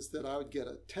dad was that I would get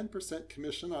a 10%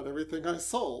 commission on everything I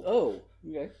sold. Oh,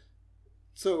 okay.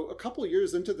 So a couple of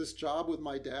years into this job with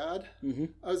my dad, Mm-hmm.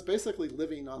 I was basically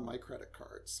living on my credit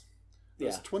cards. I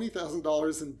was Yeah.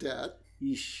 $20,000 in debt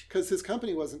Yeesh. because his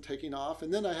company wasn't taking off.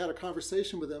 And then I had a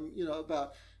conversation with him,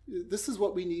 about this is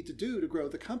what we need to do to grow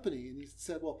the company. And he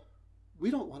said, well, we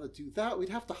don't want to do that. We'd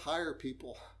have to hire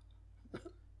people.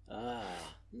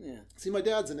 Yeah. See, my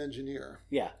dad's an engineer.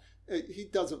 Yeah. He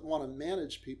doesn't want to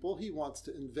manage people. He wants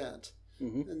to invent.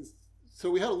 Mm-hmm. And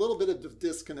so we had a little bit of a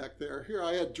disconnect there. Here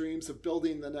I had dreams of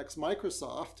building the next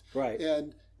Microsoft. Right.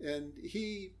 And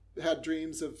he had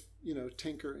dreams of,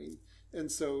 tinkering. And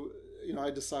so,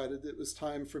 I decided it was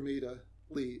time for me to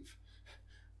leave.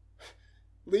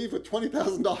 Leave with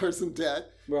 $20,000 in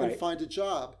debt Right. and find a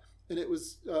job. And it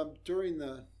was during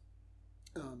the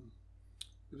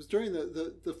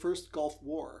first Gulf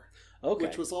War, Okay.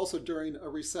 which was also during a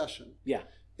recession. Yeah.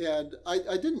 And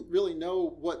I didn't really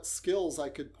know what skills I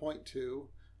could point to.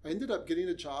 I ended up getting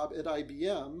a job at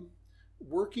IBM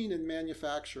working in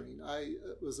manufacturing. I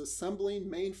was assembling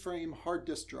mainframe hard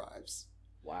disk drives.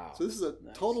 Wow. So this is a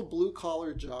Nice. total blue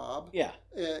collar job. Yeah.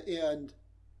 And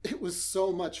it was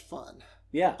so much fun.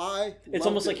 Yeah. I It's loved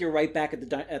almost it. like you're right back at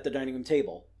the dining room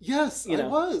table. Yes, you know, I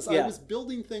was. yeah. I was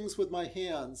building things with my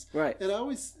hands. Right. And I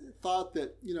always thought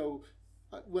that,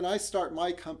 when I start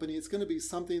my company, it's going to be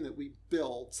something that we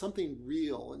build, something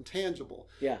real and tangible.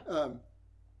 Yeah.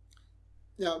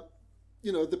 Now,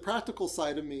 the practical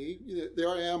side of me, there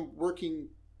I am working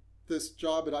this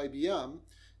job at IBM.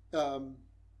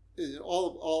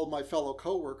 All of my fellow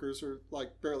coworkers are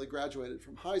like barely graduated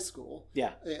from high school.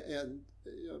 Yeah. And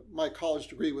my college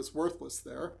degree was worthless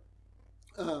there.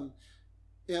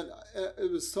 And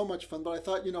it was so much fun, but I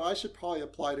thought, I should probably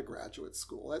apply to graduate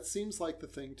school. That seems like the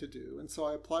thing to do. And so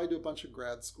I applied to a bunch of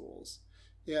grad schools.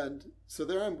 And so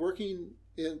there I'm working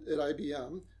at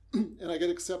IBM, and I get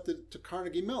accepted to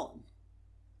Carnegie Mellon.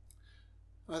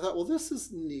 I thought, well, this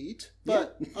is neat,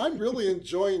 but I'm really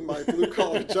enjoying my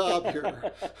blue-collar job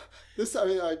here.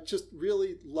 I just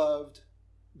really loved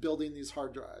building these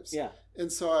hard drives. Yeah.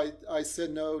 And so I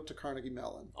said no to Carnegie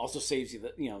Mellon. Also saves you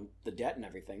the debt and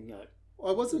everything.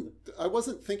 I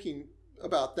wasn't thinking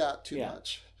about that too Yeah.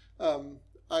 much.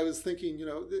 I was thinking,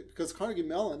 because Carnegie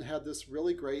Mellon had this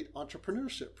really great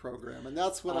entrepreneurship program, and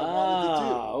that's what I wanted to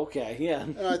do. Okay. Yeah.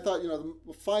 And I thought,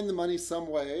 we'll find the money some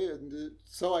way, and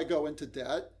so I go into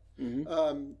debt,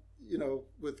 Mm-hmm.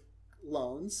 with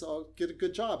loans. So I'll get a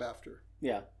good job after.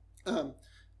 Yeah.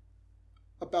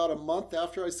 About a month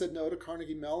after I said no to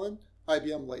Carnegie Mellon,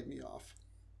 IBM laid me off.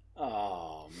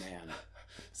 Oh man.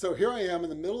 So here I am in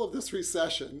the middle of this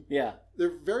recession. Yeah. There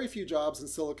are very few jobs in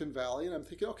Silicon Valley, and I'm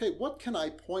thinking, okay, what can I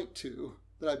point to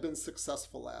that I've been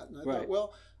successful at? And I Right. thought,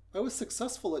 well, I was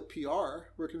successful at PR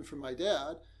working for my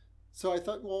dad. So I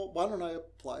thought, well, why don't I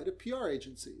apply to PR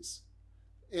agencies?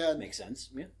 And Makes sense.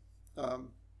 Yeah.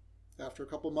 after a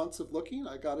couple months of looking,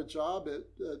 I got a job at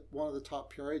one of the top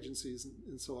PR agencies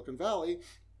in Silicon Valley.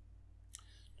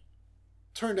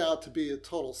 Turned out to be a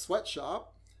total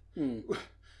sweatshop. Mm.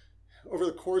 Over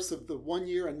the course of the 1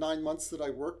 year and 9 months that I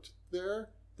worked there,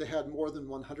 they had more than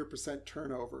 100%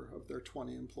 turnover of their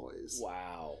 20 employees.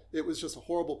 Wow. It was just a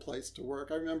horrible place to work.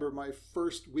 I remember my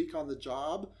first week on the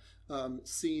job,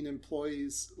 seeing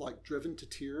employees like driven to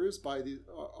tears by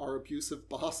our abusive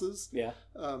bosses. Yeah.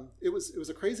 It was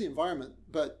a crazy environment,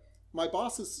 but my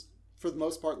bosses, for the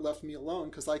most part, left me alone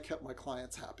because I kept my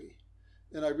clients happy.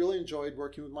 And I really enjoyed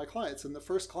working with my clients. And the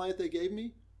first client they gave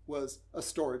me was a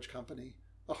storage company,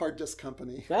 a hard disk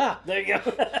company. There you go.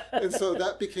 And so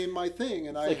that became my thing.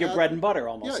 And Like your bread and butter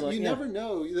almost. Yeah, Like, you never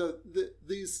know.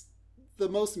 The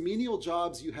most menial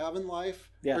jobs you have in life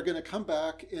Yeah. are going to come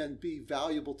back and be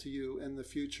valuable to you in the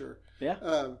future.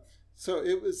 Yeah. So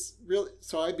it was really,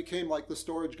 so I became like the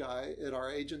storage guy at our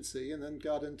agency, and then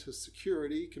got into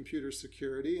security, computer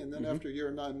security. And then after a year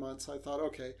and 9 months, I thought,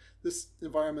 okay, this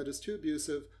environment is too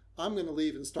abusive. I'm going to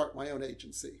leave and start my own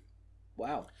agency.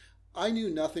 Wow. I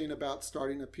knew nothing about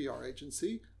starting a PR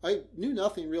agency. I knew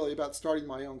nothing really about starting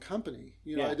my own company.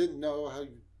 Yeah. I didn't know how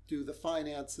you do the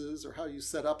finances or how you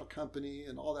set up a company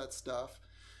and all that stuff.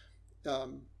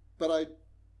 But I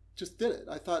just did it.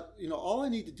 I thought, all I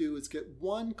need to do is get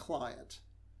one client.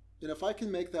 And if I can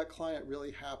make that client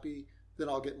really happy, then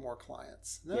I'll get more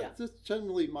clients. That's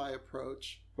generally my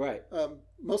approach. Right.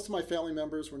 Most of my family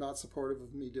members were not supportive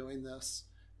of me doing this,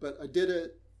 but I did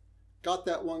it, got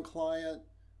that one client.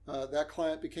 That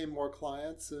client became more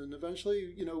clients, and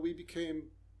eventually, we became,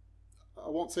 I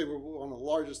won't say we're one of the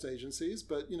largest agencies,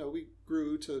 but, we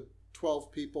grew to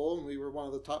 12 people, and we were one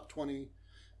of the top 20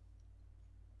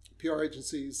 PR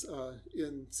agencies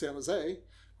in San Jose.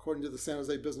 Of according to the San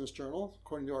Jose Business Journal,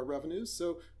 according to our revenues.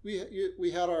 So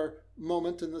we had our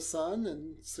moment in the sun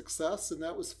and success, and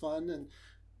that was fun. And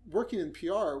working in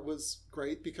PR was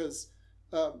great because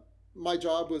my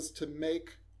job was to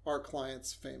make our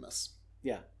clients famous.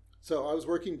 Yeah. So I was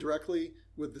working directly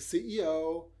with the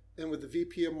CEO and with the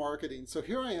VP of marketing. So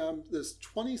here I am, this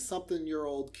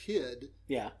 20-something-year-old kid.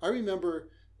 Yeah. I remember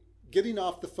getting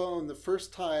off the phone the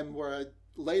first time where I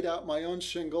laid out my own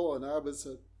shingle, and I was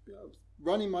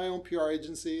running my own PR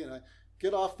agency, and I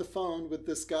get off the phone with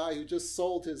this guy who just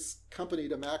sold his company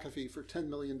to McAfee for $10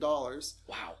 million.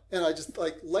 Wow. And I just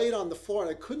laid on the floor,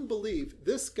 and I couldn't believe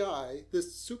this guy,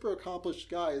 this super accomplished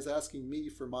guy, is asking me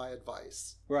for my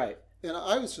advice. Right. And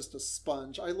I was just a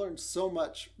sponge. I learned so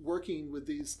much working with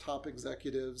these top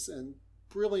executives and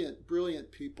brilliant,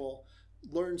 brilliant people.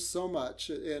 Learned so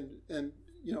much. And in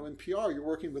PR, you're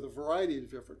working with a variety of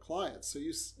different clients. So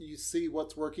you see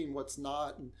what's working, what's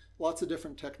not, and lots of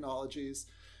different technologies.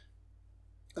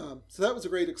 So that was a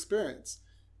great experience.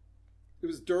 It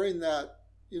was during that,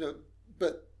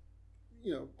 but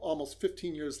almost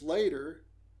 15 years later,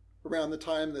 around the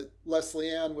time that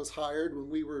Leslie Ann was hired, when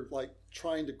we were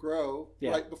trying to grow,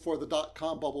 right before the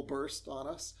 .com bubble burst on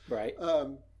us. Right. I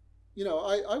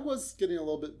was getting a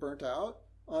little bit burnt out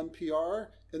on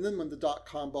PR. And then when the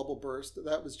 .com bubble burst,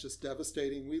 that was just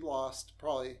devastating. We lost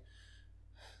probably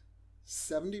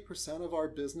 70% of our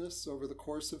business over the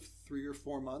course of 3 or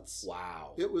 4 months.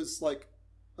 Wow. It was like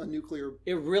a nuclear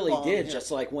It really bomb did, hit.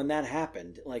 just like when that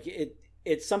happened.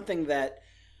 It's something that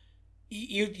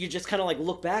you just kind of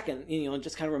look back and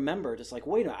just kind of remember, just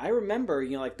wait a minute, I remember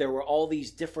there were all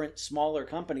these different smaller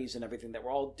companies and everything that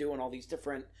were all doing all these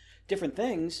different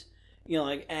things,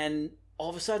 and all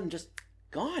of a sudden just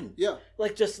gone. Yeah.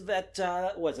 Just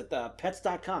that was it the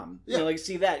pets.com. Yeah.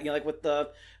 See that, with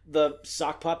the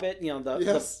sock puppet,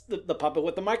 Yes. the puppet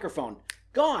with the microphone.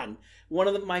 Gone. One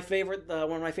of my favorite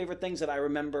things that I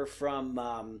remember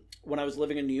from when I was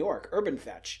living in New York, Urban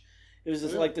Fetch. It was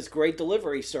just this great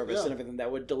delivery service and everything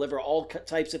that would deliver all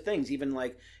types of things, even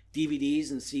DVDs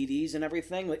and CDs and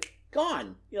everything.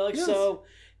 Gone. Yes. So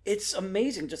it's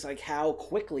amazing just how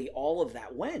quickly all of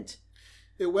that went.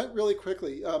 It went really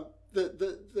quickly. During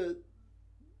the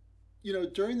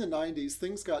 90s,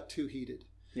 things got too heated.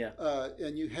 Yeah.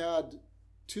 And you had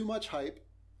too much hype.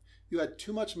 You had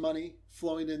too much money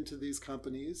flowing into these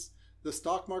companies. The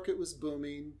stock market was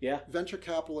booming. Yeah. Venture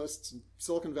capitalists,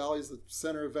 Silicon Valley is the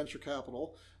center of venture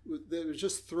capital. They were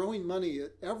just throwing money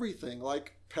at everything,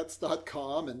 like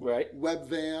Pets.com and Right.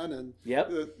 Webvan and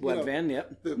Webvan.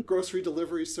 Yep. the grocery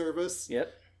delivery service.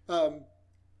 Yep. And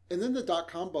then the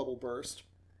 .com bubble burst.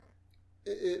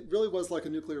 It really was like a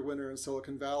nuclear winter in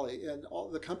Silicon Valley, and all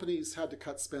the companies had to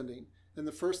cut spending. And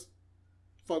the first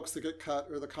folks that get cut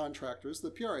are the contractors,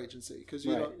 the PR agency, because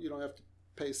you don't have to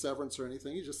pay severance or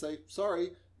anything. You just say,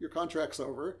 sorry, your contract's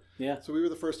over. Yeah. So we were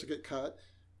the first to get cut.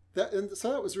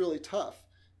 So that was really tough.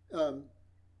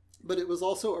 But it was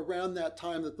also around that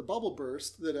time that the bubble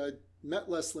burst that I met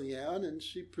Leslie Ann, and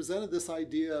she presented this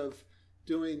idea of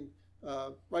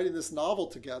writing this novel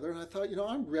together. And I thought,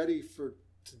 I'm ready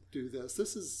to do this.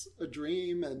 This is a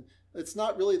dream, and it's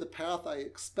not really the path I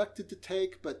expected to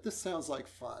take, but this sounds like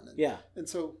fun. And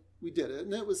so we did it,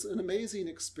 and it was an amazing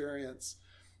experience.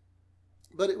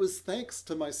 But it was thanks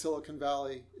to my Silicon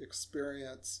Valley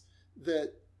experience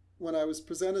that when I was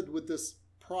presented with this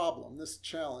problem, this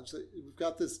challenge, that we've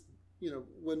got this,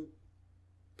 when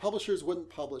publishers wouldn't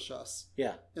publish us.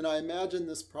 Yeah. And I imagined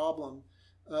this problem,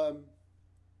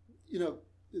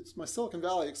 it's my Silicon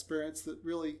Valley experience that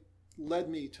really led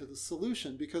me to the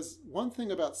solution. Because one thing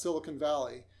about Silicon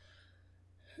Valley,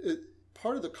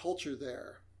 part of the culture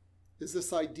there is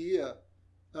this idea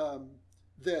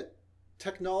that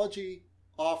technology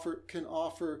can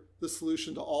offer the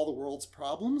solution to all the world's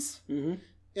problems. Mm-hmm.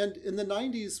 And in the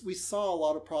 90s, we saw a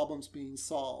lot of problems being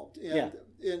solved. And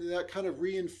that kind of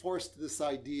reinforced this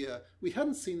idea. We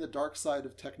hadn't seen the dark side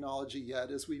of technology yet,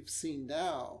 as we've seen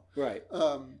now. Right.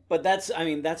 But that's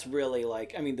really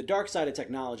the dark side of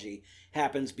technology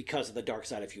happens because of the dark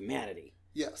side of humanity.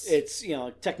 Yes. It's,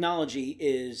 technology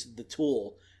is the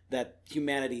tool that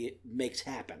humanity makes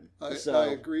happen. I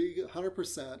agree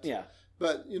 100%. Yeah.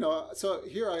 But, so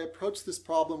here I approach this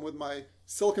problem with my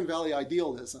Silicon Valley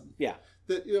idealism. Yeah.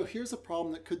 That, here's a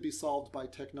problem that could be solved by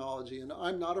technology. And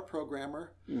I'm not a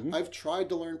programmer. Mm-hmm. I've tried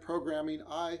to learn programming.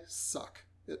 I suck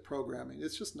at programming.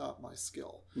 It's just not my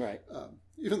skill. Right.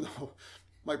 Even though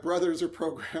my brothers are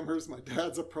programmers, my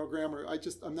dad's a programmer,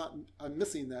 I'm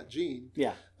missing that gene.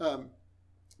 Yeah.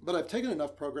 But I've taken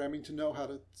enough programming to know how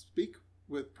to speak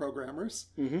with programmers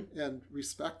and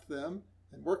respect them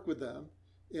and work with them.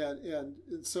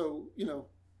 And so,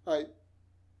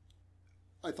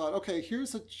 I thought, okay,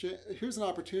 here's an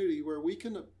opportunity where we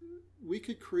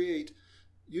could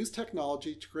use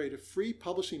technology to create a free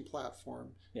publishing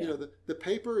platform. Yeah. You know, the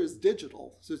paper is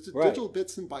digital, so it's Right. digital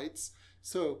bits and bytes.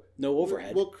 So No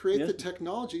overhead. We'll create Yeah. the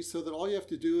technology so that all you have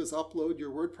to do is upload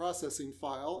your word processing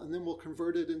file, and then we'll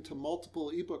convert it into multiple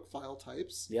ebook file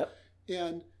types. Yep.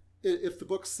 And if the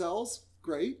book sells,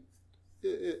 great.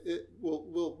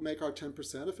 We'll make our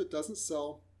 10%. If it doesn't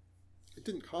sell, it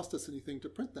didn't cost us anything to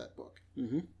print that book.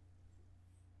 Mm-hmm.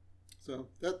 So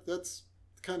that's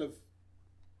kind of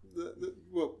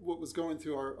what was going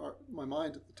through my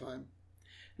mind at the time.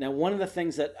 Now, one of the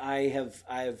things that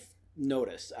I've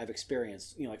noticed, I've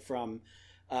experienced, like from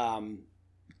from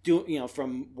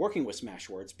working with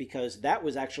Smashwords, because that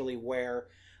was actually where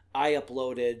I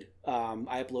uploaded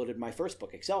my first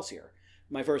book, Excelsior.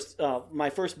 My first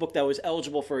book that was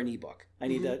eligible for an ebook. I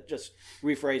need to just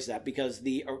rephrase that, because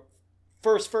the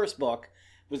first book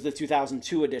was the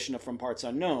 2002 edition of From Parts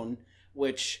Unknown,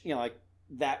 which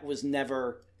that was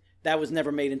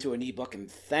never made into an ebook,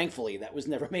 and thankfully that was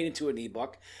never made into an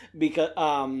ebook, because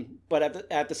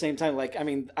but at the same time,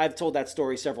 I've told that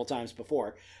story several times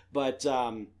before, but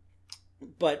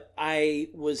I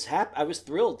was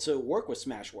thrilled to work with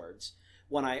Smashwords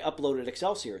when I uploaded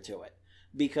Excelsior to it,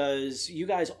 because you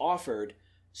guys offered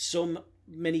so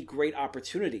many great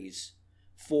opportunities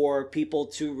for people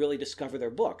to really discover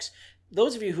their books.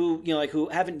 Those of you who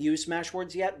haven't used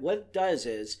Smashwords yet, what it does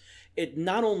is it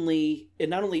not only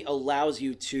allows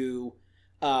you to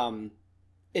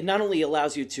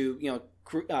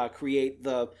create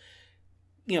the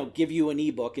give you an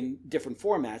ebook in different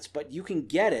formats, but you can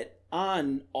get it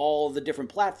on all the different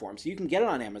platforms. You can get it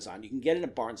on Amazon, you can get it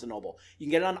at Barnes & Noble, you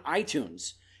can get it on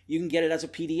iTunes, you can get it as a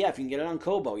PDF, you can get it on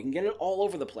Kobo, you can get it all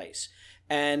over the place.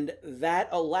 And that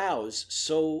allows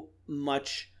so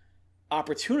much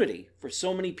opportunity for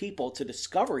so many people to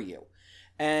discover you.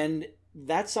 And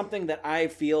that's something that I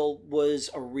feel was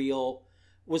a real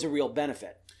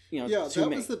benefit. Yeah, that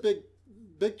was the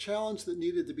big challenge that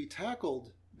needed to be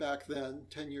tackled back then,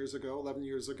 10 years ago, 11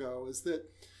 years ago, is that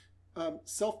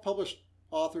self-published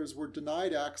authors were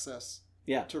denied access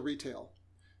to retail.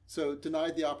 So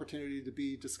denied the opportunity to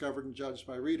be discovered and judged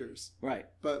by readers. Right.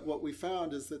 But what we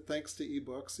found is that thanks to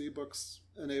ebooks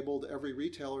enabled every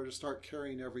retailer to start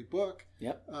carrying every book.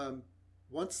 Yep.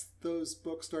 Once those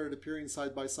books started appearing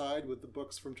side by side with the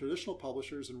books from traditional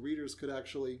publishers, and readers could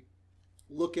actually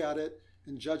look at it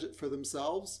and judge it for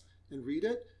themselves and read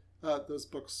it, many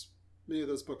of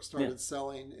those books started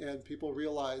selling, and people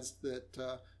realized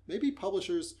that maybe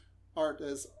publishers aren't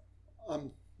as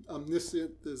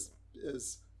omniscient as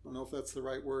I don't know if that's the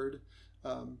right word,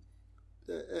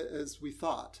 as we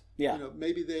thought. Yeah.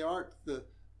 Maybe they aren't the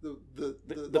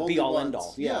be all ones. end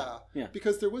all. Yeah.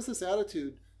 Because there was this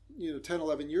attitude 10,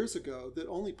 11 years ago that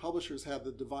only publishers have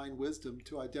the divine wisdom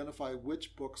to identify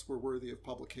which books were worthy of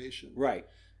publication. Right.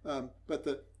 But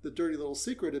the dirty little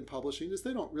secret in publishing is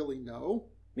they don't really know.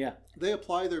 Yeah. They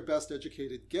apply their best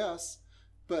educated guess,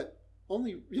 but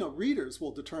only readers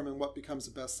will determine what becomes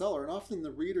a bestseller, and often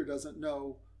the reader doesn't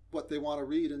know what they want to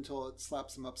read until it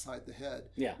slaps them upside the head.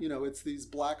 Yeah. It's these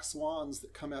black swans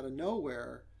that come out of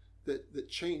nowhere that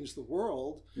change the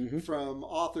world, from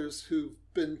authors who've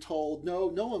been told, no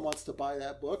one wants to buy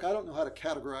that book. I don't know how to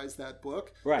categorize that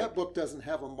book. Right. That book doesn't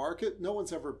have a market. No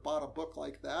one's ever bought a book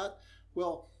like that.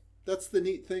 Well, that's the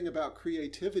neat thing about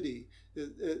creativity,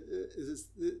 is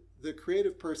the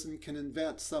creative person can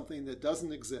invent something that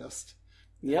doesn't exist.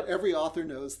 Yep. Every author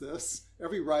knows this.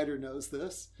 Every writer knows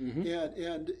this.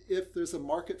 And if there's a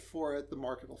market for it, the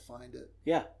market will find it.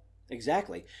 Yeah,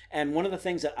 exactly. And one of the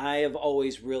things that I have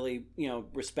always really,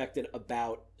 respected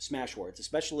about Smashwords,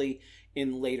 especially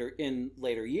in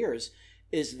later years,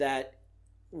 is that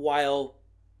while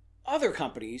other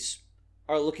companies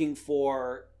are looking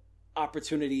for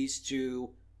opportunities to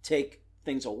take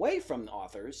things away from the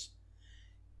authors,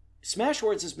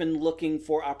 Smashwords has been looking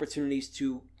for opportunities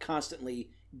to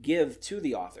constantly give to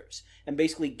the authors and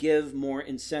basically give more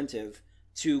incentive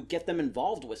to get them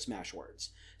involved with Smashwords.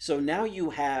 So now you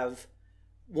have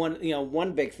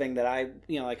one big thing that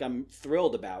I'm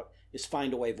thrilled about is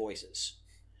Findaway Voices.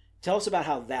 Tell us about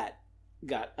how that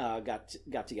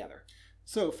got together.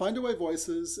 So Findaway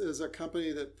Voices is a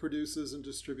company that produces and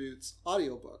distributes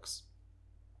audiobooks.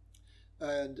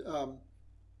 And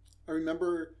I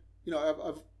remember,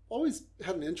 I've always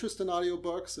had an interest in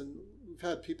audiobooks, and we've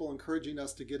had people encouraging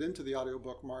us to get into the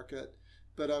audiobook market.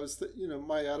 But I was,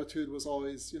 my attitude was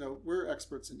always, we're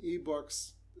experts in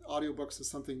ebooks. Audiobooks is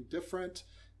something different.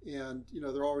 And,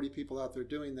 there are already people out there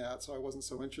doing that. So I wasn't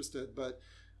so interested. But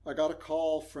I got a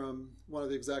call from one of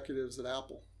the executives at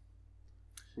Apple.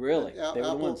 Really? They were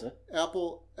the ones, huh?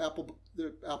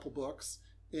 Apple Books,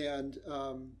 and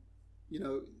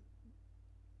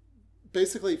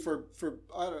basically for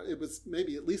I don't know, it was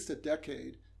maybe at least a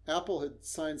decade, Apple had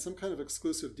signed some kind of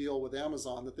exclusive deal with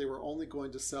Amazon that they were only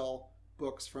going to sell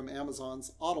books from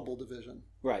Amazon's Audible division.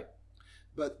 Right.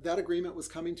 But that agreement was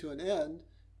coming to an end,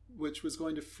 which was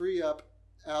going to free up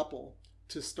Apple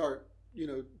to start,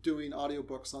 doing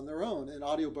audiobooks on their own and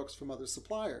audiobooks from other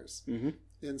suppliers. Mm-hmm.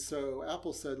 And so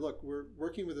Apple said, look, we're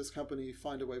working with this company,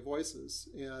 Findaway Voices,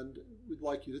 and we'd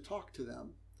like you to talk to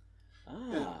them.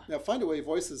 And now, Findaway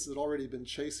Voices had already been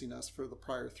chasing us for the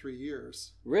prior 3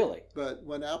 years. Really? But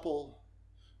when Apple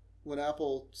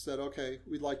said, okay,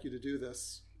 we'd like you to do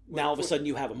this. Now all of a sudden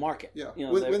you have a market. Yeah.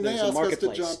 When they asked us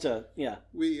to jump, yeah.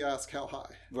 we asked how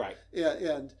high. Right.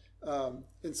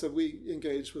 And so we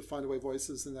engaged with Findaway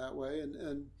Voices in that way,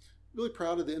 and really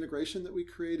proud of the integration that we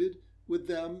created with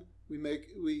them.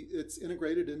 It's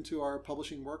integrated into our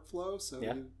publishing workflow. So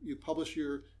you publish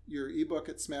your ebook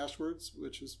at Smashwords,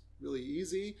 which is really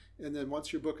easy. And then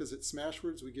once your book is at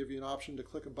Smashwords, we give you an option to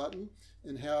click a button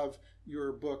and have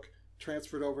your book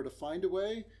transferred over to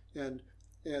Findaway. And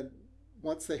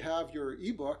once they have your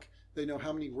ebook, they know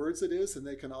how many words it is, and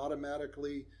they can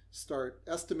automatically start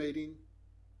estimating,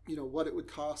 what it would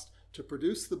cost to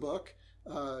produce the book,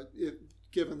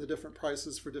 given the different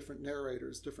prices for different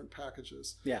narrators, different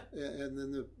packages. Yeah. And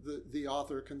then the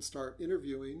author can start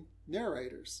interviewing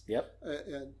narrators. Yep.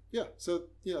 So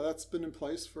that's been in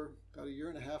place for about 1.5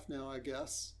 years now, I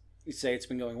guess. You say it's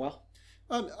been going well?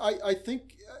 I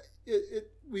think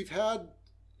we've had,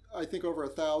 I think, over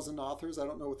 1,000 authors. I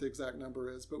don't know what the exact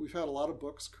number is, but we've had a lot of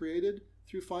books created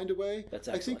through Findaway. That's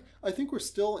excellent. I think we're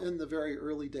still in the very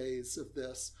early days of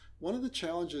this. One of the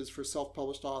challenges for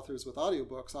self-published authors with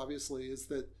audiobooks, obviously, is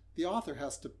that the author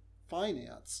has to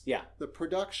finance the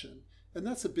production, and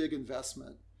that's a big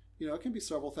investment. It can be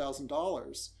several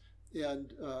 $1,000s,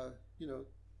 and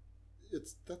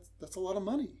that's a lot of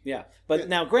money. Yeah, but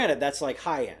now, granted, that's like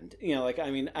high end.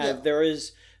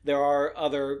 There are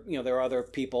other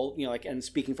people, and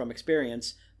speaking from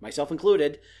experience, myself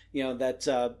included,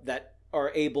 that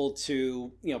are able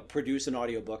to, produce an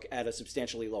audiobook at a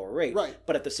substantially lower rate. Right.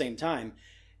 But at the same time,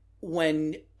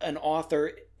 when an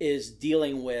author is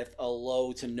dealing with a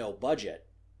low to no budget,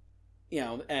 they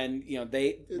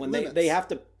have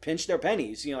to pinch their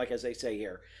pennies, as they say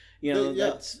here.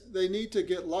 They need to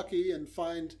get lucky and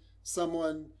find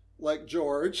someone like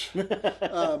George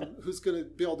who's going to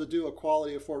be able to do a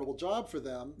quality, affordable job for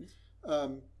them.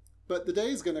 But the day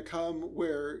is going to come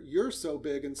where you're so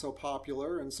big and so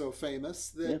popular and so famous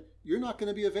that you're not going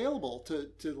to be available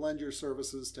to lend your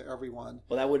services to everyone.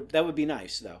 Well, that would be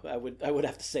nice, though. I would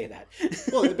have to say that.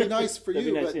 Well, it'd be nice for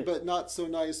you, nice, but not so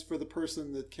nice for the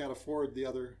person that can't afford the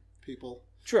other people.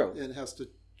 True. And has to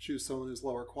choose someone who's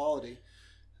lower quality.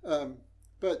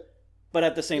 But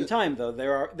at the same time, though,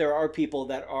 there are people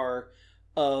that are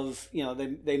of,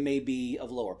 they may be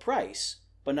of lower price,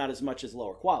 but not as much as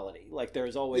lower quality. Like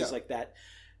there's always like that,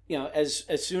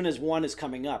 as soon as one is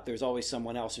coming up, there's always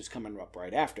someone else who's coming up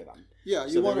right after them. Yeah,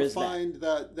 you want to find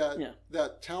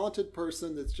that talented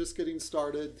person that's just getting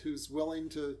started, who's willing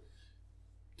to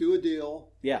do a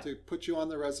deal, to put you on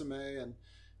the resume, and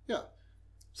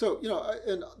So,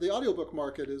 and the audiobook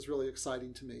market is really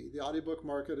exciting to me. The audiobook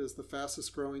market is the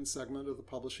fastest growing segment of the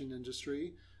publishing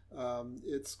industry.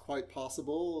 It's quite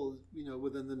possible,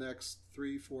 within the next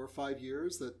 3, 4, 5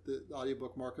 years that the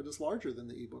audiobook market is larger than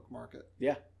the ebook market.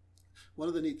 Yeah. One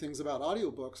of the neat things about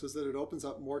audiobooks is that it opens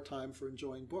up more time for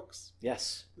enjoying books.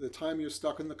 Yes. The time you're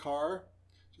stuck in the car,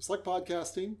 just like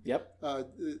podcasting. Yep.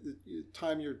 The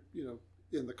time you're,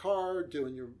 in the car,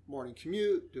 doing your morning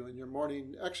commute, doing your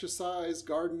morning exercise,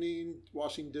 gardening,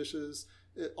 washing dishes.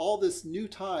 All this new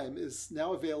time is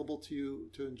now available to you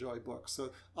to enjoy books.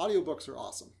 So audiobooks are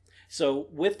awesome. So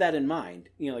with that in mind,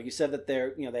 like you said that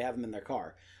they have them in their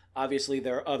car. Obviously,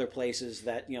 there are other places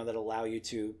that that allow you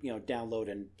to download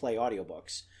and play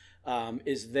audiobooks.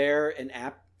 Is there an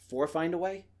app for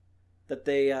Findaway that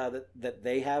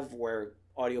they have where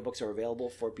audiobooks are available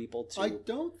for people to? I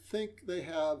don't think they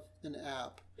have an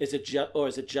app. Is it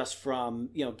just from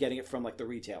getting it from like the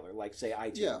retailer, like say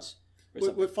iTunes? Yeah.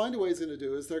 What Findaway is going to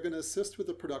do is they're going to assist with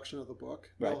the production of the book.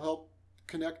 Right. They'll help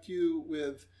connect you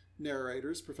with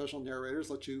narrators, professional narrators,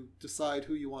 let you decide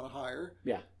who you want to hire.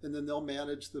 Yeah. And then they'll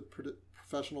manage the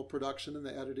professional production and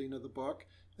the editing of the book.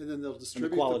 And then they'll distribute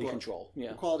the quality the book. Control. Yeah.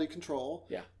 The quality control.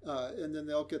 Yeah. And then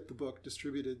they'll get the book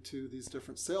distributed to these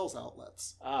different sales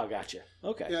outlets. Oh, gotcha.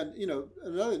 Okay. And,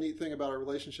 another neat thing about our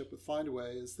relationship with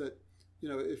Findaway is that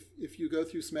if you go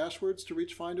through Smashwords to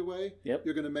reach Findaway, Yep.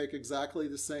 you're going to make exactly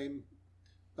the same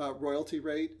royalty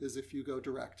rate as if you go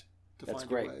direct to That's Findaway.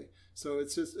 great. So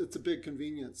it's a big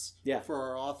convenience for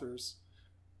our authors,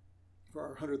 for our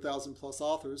 100,000 plus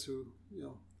authors who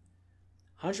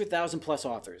 100,000 plus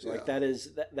authors. Yeah. Like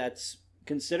that's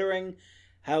considering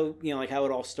how how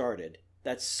it all started.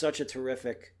 That's such a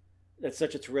terrific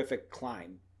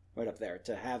climb right up there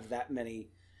to have that many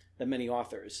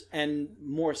authors and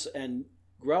more and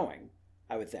growing.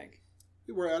 I would think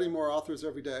we're adding more authors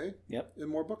every day. Yep. And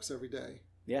more books every day.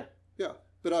 Yeah. Yeah.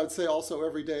 But I would say also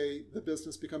every day the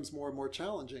business becomes more and more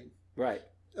challenging. Right.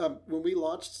 When we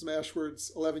launched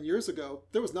Smashwords 11 years ago,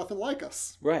 there was nothing like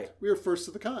us. Right. We were first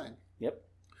of the kind. Yep.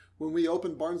 When we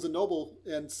opened Barnes & Noble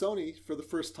and Sony for the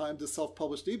first time to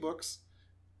self-published ebooks,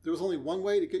 there was only one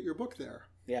way to get your book there.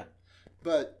 Yeah.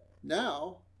 But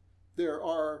now there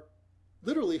are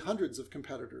literally hundreds of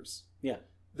competitors. Yeah.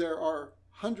 There are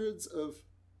hundreds of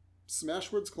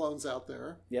Smashwords clones out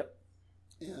there. Yep.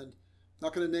 And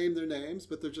not going to name their names,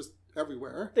 but they're just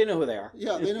everywhere. They know who they are.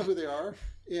 Yeah, they know who they are.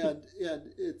 And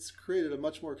it's created a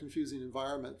much more confusing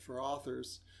environment for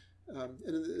authors. And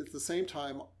at the same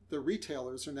time, the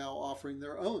retailers are now offering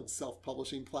their own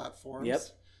self-publishing platforms. Yep.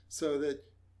 So that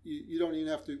you don't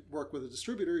even have to work with a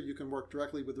distributor. You can work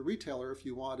directly with the retailer if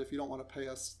you want, if you don't want to pay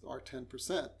us our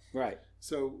 10%. Right.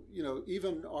 So,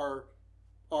 even our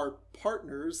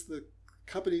partners, the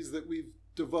companies that we've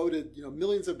devoted,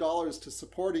 millions of dollars to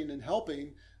supporting and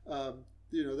helping,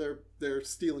 they're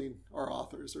stealing our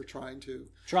authors or trying to.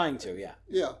 Yeah.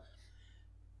 Yeah.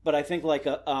 But I think like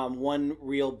one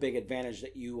real big advantage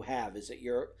that you have is that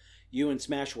you and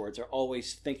Smashwords are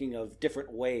always thinking of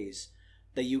different ways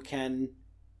that you can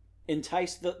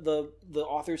entice the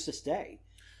authors to stay,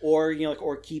 or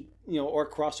or keep or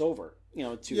cross over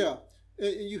to. Yeah.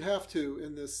 You have to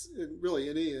in really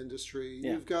any industry.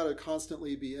 Yeah. You've got to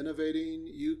constantly be innovating.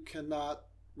 You cannot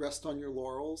rest on your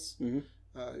laurels. Mm-hmm.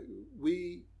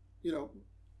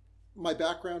 My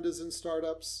background is in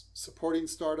startups, supporting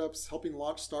startups, helping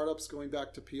launch startups, going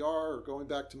back to PR or going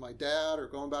back to my dad or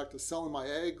going back to selling my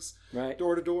eggs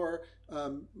door to door.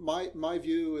 My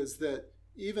view is that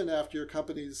even after your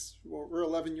company's, we're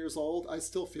 11 years old, I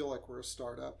still feel like we're a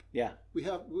startup. Yeah. We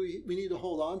need to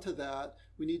hold on to that.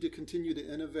 We need to continue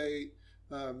to innovate.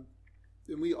 And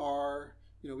we are,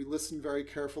 we listen very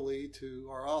carefully to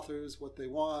our authors, what they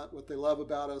want, what they love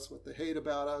about us, what they hate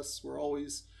about us. We're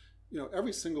always,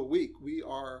 every single week we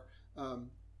are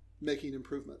making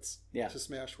improvements to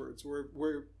Smashwords.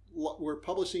 We're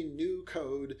publishing new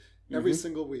code every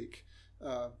single week.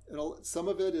 And some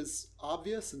of it is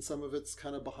obvious and some of it's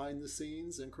kind of behind the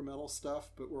scenes, incremental stuff,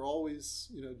 but we're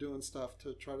always, doing stuff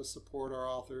to try to support our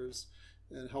authors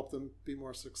and help them be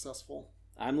more successful.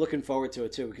 I'm looking forward to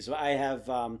it too, because I have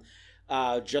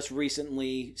just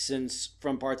recently, since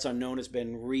From Parts Unknown has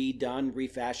been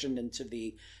refashioned into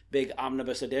the big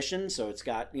omnibus edition. So it's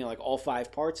got, like all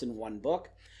 5 parts in one book.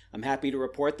 I'm happy to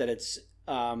report that it's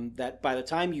that by the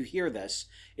time you hear this,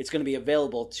 it's going to be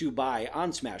available to buy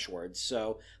on Smashwords.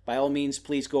 So by all means,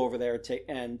 please go over there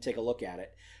and take a look at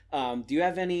it. Do you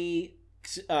have any,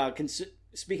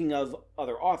 speaking of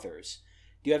other authors,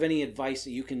 do you have any advice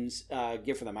that you can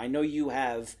give for them? I know you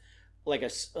have like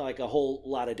a whole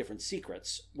lot of different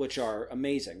secrets, which are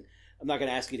amazing. I'm not going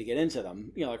to ask you to get into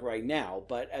them, like right now,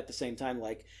 but at the same time,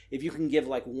 like if you can give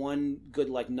like one good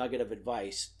nugget of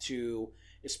advice to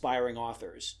aspiring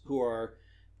authors who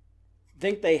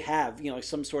think they have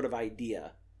some sort of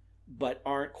idea but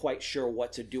aren't quite sure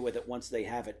what to do with it once they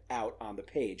have it out on the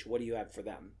page, what do you have for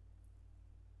them?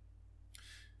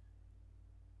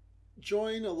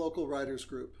 Join a local writers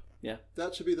group. Yeah.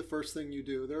 That should be the first thing you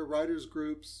do. There are writers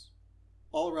groups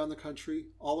all around the country,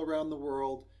 all around the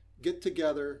world. Get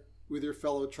together with your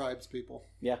fellow tribespeople.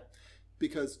 Yeah.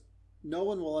 Because no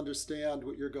one will understand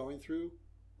what you're going through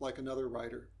like another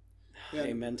writer. And,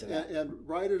 amen to that. And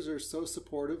writers are so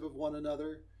supportive of one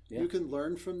another. Yeah. You can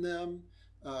learn from them.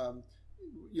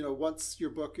 Once your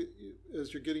book,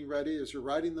 as you're getting ready, as you're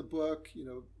writing the book,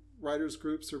 writers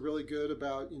groups are really good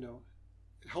about,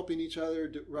 helping each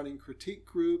other, running critique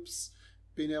groups,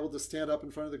 being able to stand up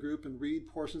in front of the group and read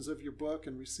portions of your book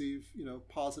and receive,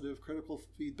 positive critical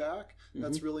feedback. Mm-hmm.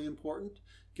 That's really important.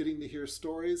 Getting to hear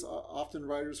stories. Often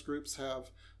writers groups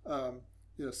have,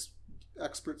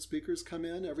 expert speakers come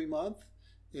in every month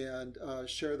and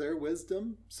share their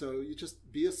wisdom. So you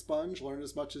just be a sponge, learn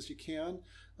as much as you can.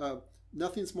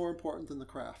 Nothing's more important than the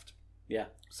craft. Yeah.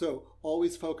 So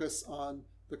always focus on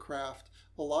the craft.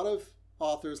 A lot of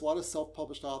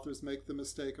self-published authors make the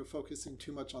mistake of focusing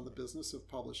too much on the business of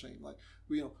publishing. Like,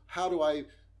 how do I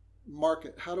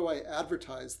market? How do I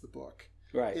advertise the book?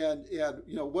 Right. And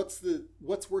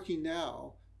what's working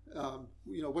now?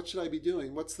 What should I be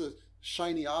doing? What's the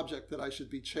shiny object that I should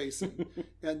be chasing?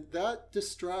 And that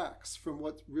distracts from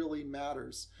what really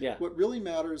matters. Yeah. What really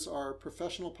matters are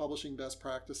professional publishing best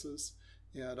practices.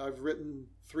 And I've written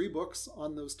 3 books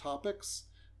on those topics.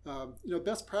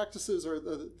 Best practices are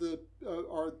the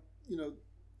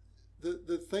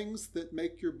things that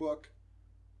make your book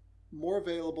more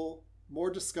available, more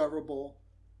discoverable,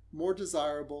 more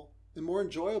desirable, and more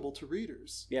enjoyable to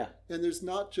readers. Yeah. And there's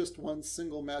not just one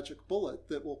single magic bullet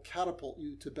that will catapult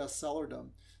you to bestsellerdom.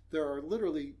 There are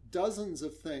literally dozens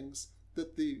of things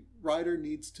that the writer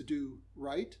needs to do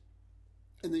right,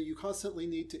 and then you constantly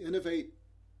need to innovate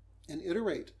and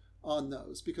iterate on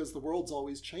those because the world's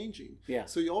always changing. Yeah.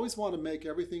 So you always want to make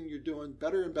everything you're doing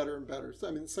better and better and better. So,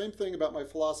 I mean, the same thing about my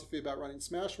philosophy about writing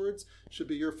Smashwords should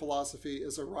be your philosophy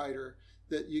as a writer,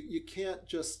 that you can't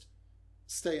just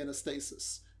stay in a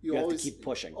stasis. You have to keep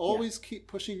pushing. Always keep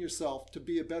pushing yourself to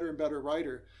be a better and better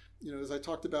writer. As I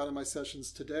talked about in my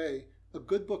sessions today, a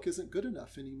good book isn't good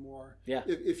enough anymore. Yeah.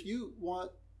 If you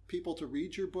want people to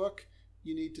read your book,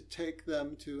 you need to take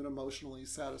them to an emotionally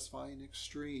satisfying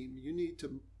extreme. You need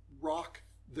to rock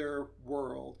their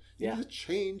world. You need to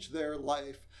change their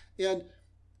life. And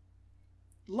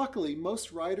luckily,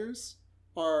 most writers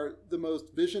are the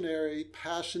most visionary,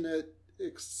 passionate,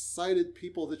 excited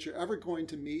people that you're ever going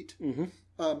to meet. Mm-hmm.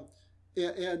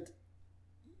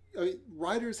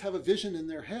 Writers have a vision in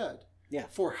their head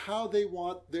for how they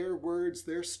want their words,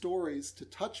 their stories to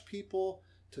touch people,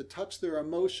 to touch their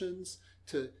emotions,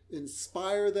 to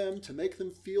inspire them, to make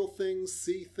them feel things,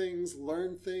 see things,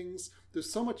 learn things.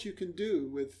 There's so much you can do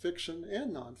with fiction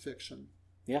and nonfiction.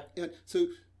 Yeah. And so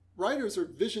writers are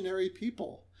visionary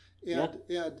people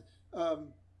and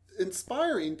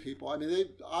inspiring people. I mean,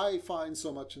 I find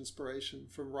so much inspiration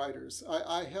from writers.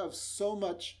 I have so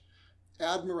much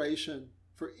admiration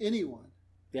for anyone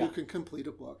who can complete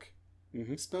a book,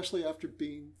 especially after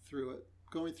going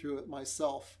through it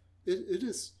myself. It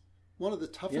is one of the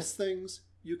toughest things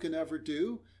you can ever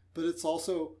do, but it's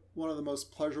also one of the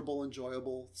most pleasurable,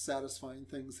 enjoyable, satisfying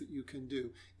things that you can do.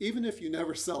 Even if you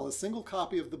never sell a single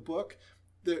copy of the book,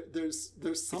 there's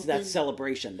something. It's that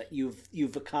celebration that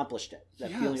you've accomplished it,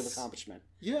 that feeling of accomplishment.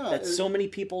 Yeah. That so many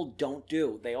people don't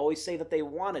do. They always say that they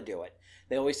want to do it.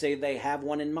 They always say they have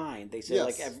one in mind. They say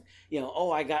I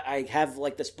have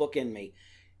like this book in me.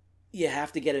 You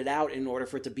have to get it out in order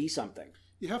for it to be something.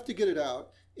 You have to get it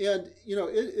out. And,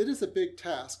 it is a big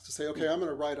task to say, okay, I'm going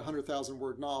to write a 100,000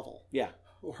 word novel. Yeah.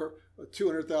 Or a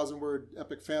 200,000 word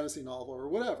epic fantasy novel or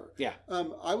whatever. Yeah.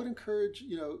 I would encourage,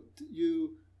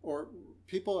 you or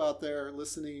people out there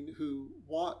listening who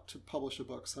want to publish a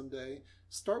book someday,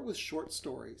 start with short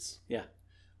stories. Yeah.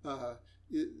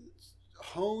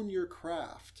 Hone your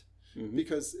craft.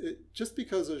 Because just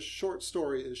because a short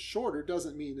story is shorter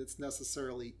doesn't mean it's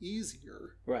necessarily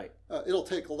easier. Right. It'll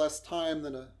take less time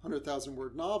than a 100,000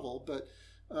 word novel, but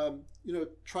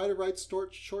try to write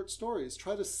short stories.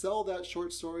 Try to sell that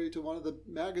short story to one of the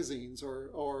magazines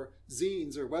or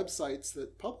zines or websites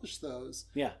that publish those.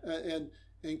 Yeah.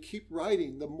 And keep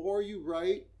writing. The more you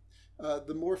write,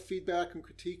 the more feedback and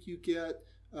critique you get.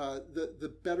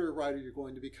 The better writer you're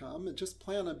going to become, and just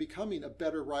plan on becoming a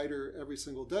better writer every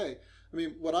single day. I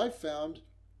mean, what I've found,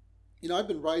 I've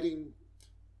been writing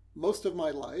most of my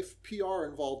life. PR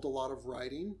involved a lot of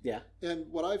writing. Yeah.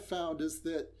 And what I've found is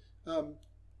that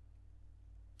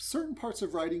certain parts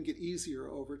of writing get easier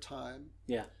over time.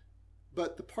 Yeah.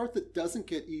 But the part that doesn't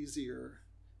get easier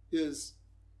is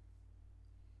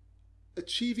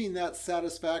achieving that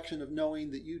satisfaction of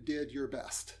knowing that you did your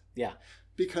best. Yeah.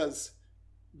 Because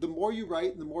the more you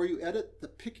write and the more you edit, the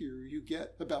pickier you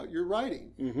get about your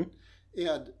writing. Mm-hmm.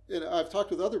 And I've talked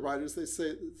with other writers, they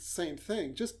say the same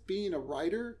thing. Just being a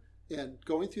writer and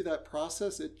going through that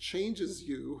process, it changes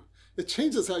you. It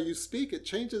changes how you speak. It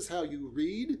changes how you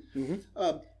read.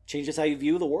 Mm-hmm. Changes how you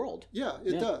view the world. Yeah,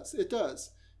 it does. It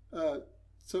does. So,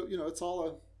 it's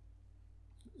all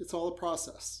a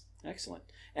process. Excellent.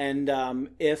 And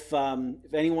if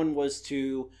anyone was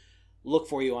to look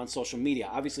for you on social media,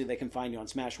 obviously they can find you on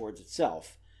Smashwords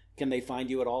itself. Can they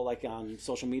find you at all, like on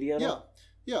social media?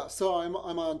 Yeah. So I'm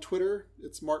on Twitter.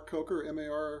 It's Mark Coker,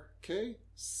 MarkCoker.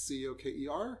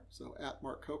 So at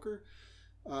Mark Coker.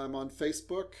 I'm on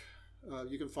Facebook.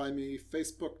 You can find me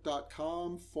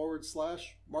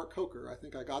facebook.com/Mark Coker. I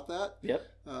think I got that. Yep.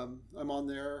 I'm on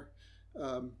there.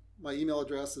 My email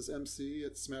address is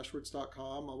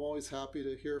mc@smashwords.com. I'm always happy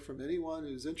to hear from anyone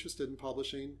who's interested in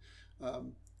publishing.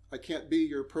 I can't be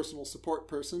your personal support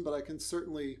person, but I can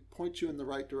certainly point you in the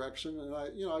right direction. And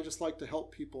I just like to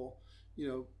help people,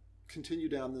 continue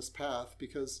down this path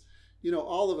because,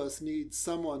 all of us need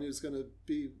someone who's going to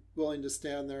be willing to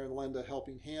stand there and lend a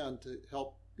helping hand to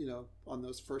help, on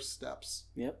those first steps.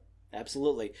 Yep.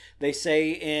 Absolutely. They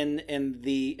say in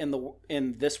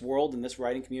this world, in this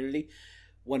writing community,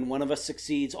 when one of us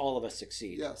succeeds, all of us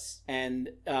succeed. Yes. And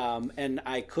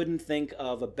I couldn't think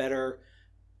of a better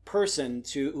person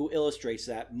who illustrates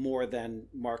that more than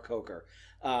Mark Coker,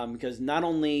 because not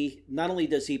only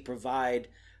does he provide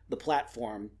the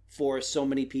platform for so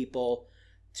many people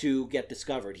to get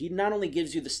discovered, he not only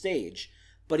gives you the stage,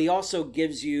 but he also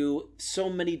gives you so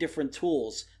many different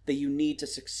tools that you need to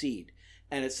succeed.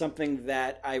 And it's something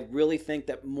that I really think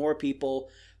that more people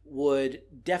would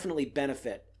definitely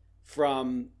benefit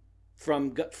from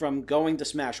going to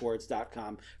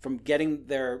smashwords.com, from getting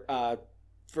their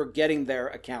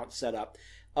account set up,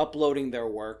 uploading their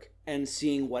work, and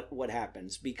seeing what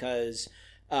happens. Because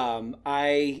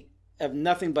I have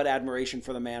nothing but admiration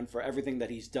for the man, for everything that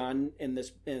he's done in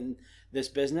this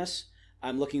business.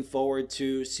 I'm looking forward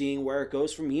to seeing where it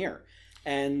goes from here.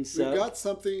 And so, we've got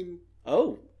something.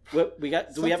 Oh. We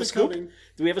got. Do we have a scoop? Coming.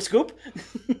 Do we have a scoop?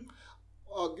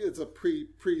 It's a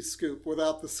pre-scoop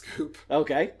without the scoop.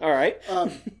 Okay. All right.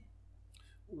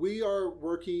 We are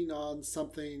working on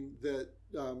something that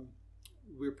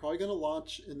we're probably going to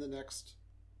launch in the next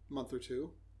month or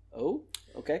two. Oh.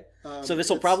 Okay. So this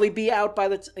will probably be out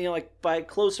by by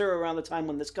closer around the time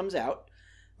when this comes out.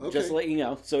 Okay. Just to let you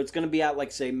know. So it's going to be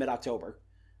out say mid-October.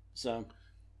 So.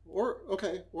 Or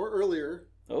earlier.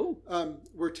 Oh.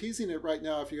 We're teasing it right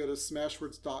now. If you go to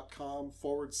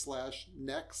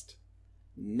smashwords.com/next.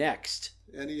 Next.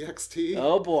 NEXT.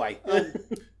 Oh boy.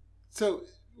 So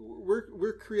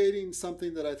we're creating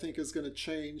something that I think is going to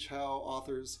change how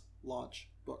authors launch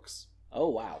books. Oh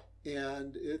wow.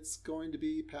 And it's going to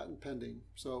be patent pending.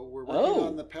 So we're working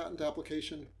on the patent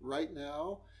application right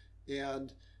now,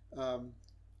 and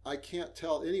I can't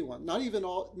tell anyone, not even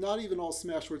all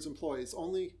Smashwords employees.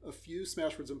 Only a few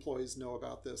Smashwords employees know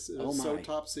about this. It is so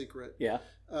top secret. Yeah.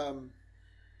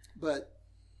 But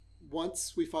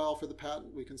once we file for the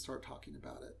patent, we can start talking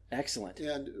about it. Excellent.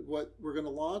 And what we're going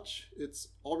to launch, it's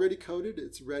already coded.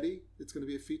 It's ready. It's going to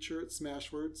be a feature at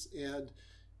Smashwords, and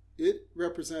it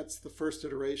represents the first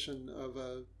iteration of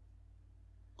a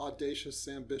audacious,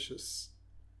 ambitious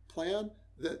plan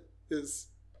that is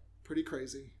pretty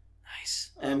crazy.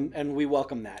 Nice. And we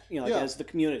welcome that, as the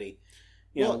community,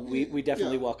 we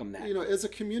definitely welcome that. As a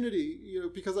community,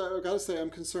 because I've got to say I'm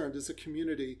concerned as a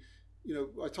community.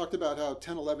 I talked about how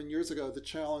 10, 11 years ago, the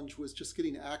challenge was just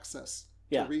getting access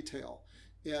to retail.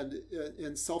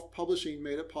 And self-publishing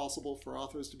made it possible for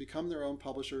authors to become their own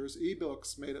publishers.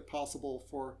 Ebooks made it possible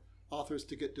for authors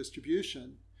to get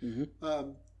distribution.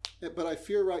 Mm-hmm. But I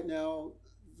fear right now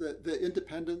that the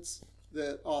independence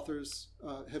that authors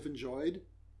have enjoyed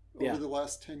over the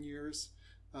last 10 years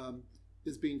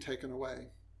is being taken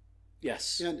away.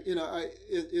 Yes. And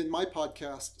in my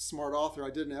podcast, Smart Author, I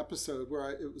did an episode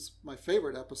where it was my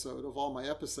favorite episode of all my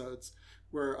episodes,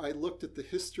 where I looked at the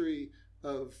history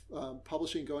of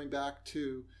publishing going back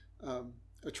to,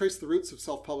 I traced the roots of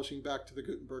self-publishing back to the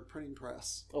Gutenberg printing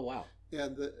press. Oh, wow.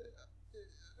 And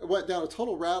I went down a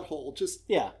total rat hole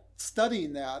just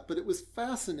studying that, but it was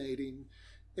fascinating.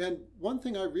 And one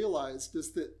thing I realized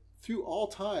is that through all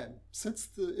time, since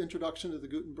the introduction of the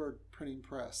Gutenberg printing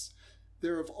press,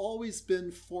 there have always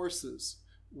been forces,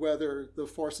 whether the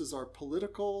forces are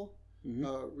political,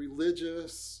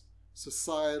 religious,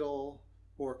 societal,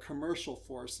 or commercial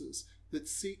forces that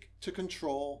seek to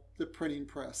control the printing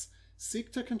press,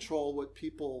 seek to control what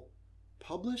people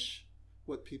publish,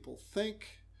 what people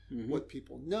think, what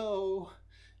people know.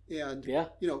 And,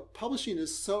 publishing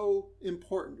is so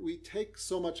important. We take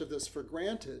so much of this for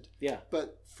granted,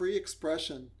 but free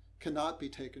expression cannot be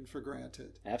taken for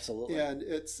granted. Absolutely. And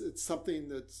it's something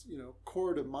that's,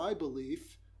 core to my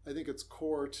belief. I think it's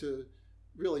core to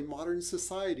really modern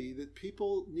society, that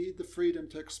people need the freedom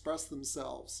to express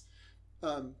themselves.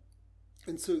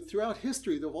 And so throughout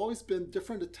history, there have always been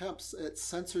different attempts at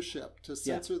censorship, to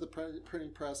censor the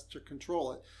printing press, to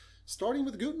control it. Starting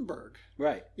with Gutenberg.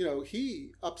 Right.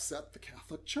 He upset the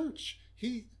Catholic Church.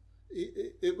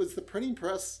 It was the printing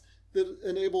press that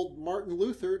enabled Martin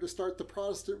Luther to start the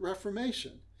Protestant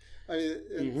Reformation.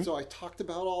 So I talked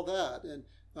about all that, and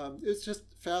it's just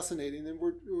fascinating. And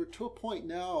we're to a point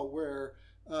now where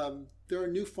there are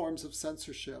new forms of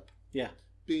censorship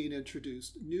being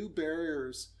introduced, new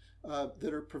barriers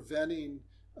that are preventing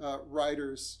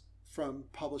writers from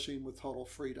publishing with total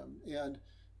freedom. And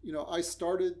I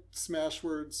started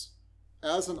Smashwords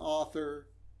as an author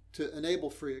to enable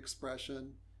free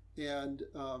expression, and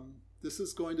this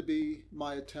is going to be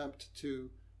my attempt to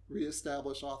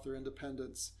reestablish author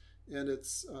independence. And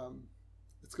it's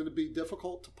going to be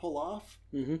difficult to pull off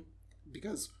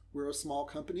because we're a small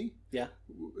company. Yeah.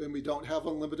 And we don't have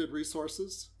unlimited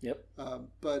resources. Yep.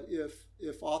 But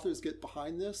if authors get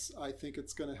behind this, I think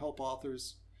it's going to help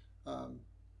authors,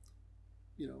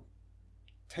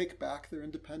 take back their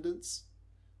independence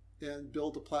and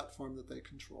build a platform that they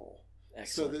control.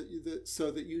 Excellent.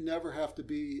 So that you never have to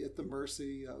be at the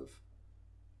mercy of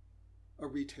a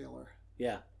retailer.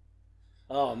 Yeah.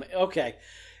 Oh, okay.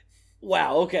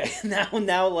 Wow. Okay.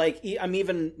 Now, like I'm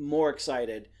even more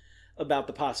excited about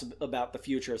the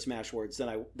future of Smashwords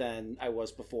than I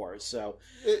was before. So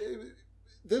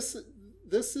this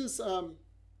is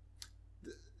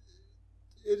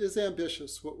it is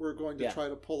ambitious what we're going to try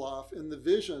to pull off, and the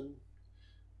vision.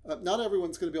 Not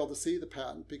everyone's going to be able to see the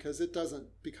patent because it doesn't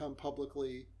become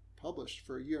publicly published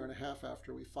for a year and a half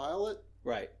after we file it.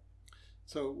 Right.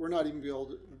 So we're not even be able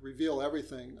to reveal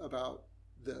everything about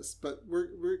this, but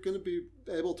we're going to be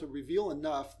able to reveal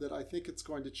enough that I think it's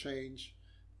going to change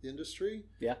the industry.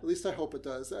 Yeah. At least I hope it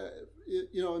does.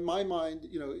 In my mind,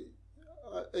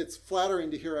 it's flattering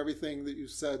to hear everything that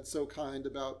you've said so kind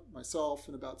about myself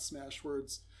and about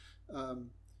Smashwords.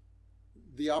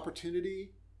 The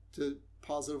opportunity to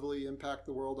positively impact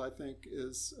the world, I think,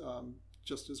 is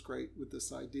just as great with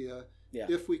this idea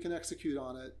if we can execute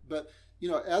on it. But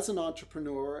as an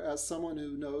entrepreneur, as someone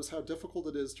who knows how difficult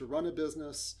it is to run a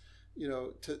business,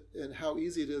 and how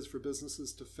easy it is for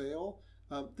businesses to fail,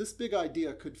 this big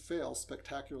idea could fail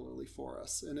spectacularly for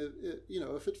us. And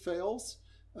if it fails,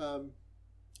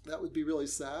 that would be really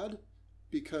sad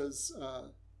because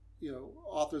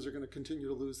authors are going to continue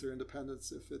to lose their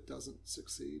independence if it doesn't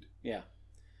succeed. Yeah.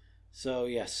 So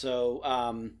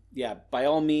by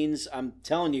all means, I'm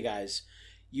telling you guys,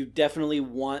 you definitely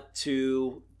want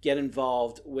to get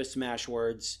involved with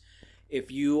Smashwords.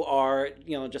 If you are,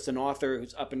 just an author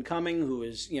who's up and coming, who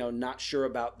is, not sure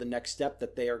about the next step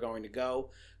that they are going to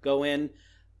go in,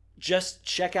 just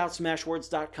check out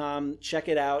smashwords.com, check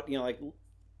it out,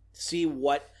 see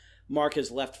what Mark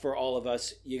has left for all of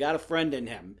us. You got a friend in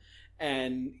him,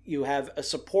 and you have a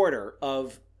supporter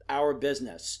of our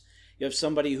business. You have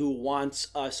somebody who wants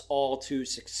us all to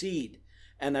succeed.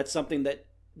 And that's something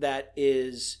that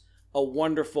is a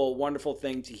wonderful, wonderful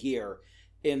thing to hear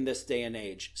in this day and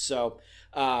age. So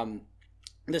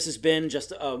this has been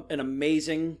just an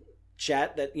amazing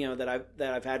chat that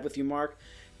I've had with you, Mark.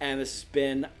 And this has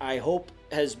been, I hope,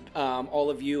 all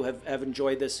of you have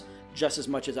enjoyed this just as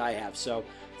much as I have. So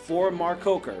for Mark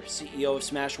Coker, CEO of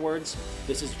Smashwords,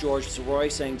 this is George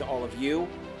Sirois saying to all of you,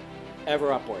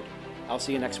 ever upward. I'll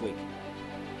see you next week.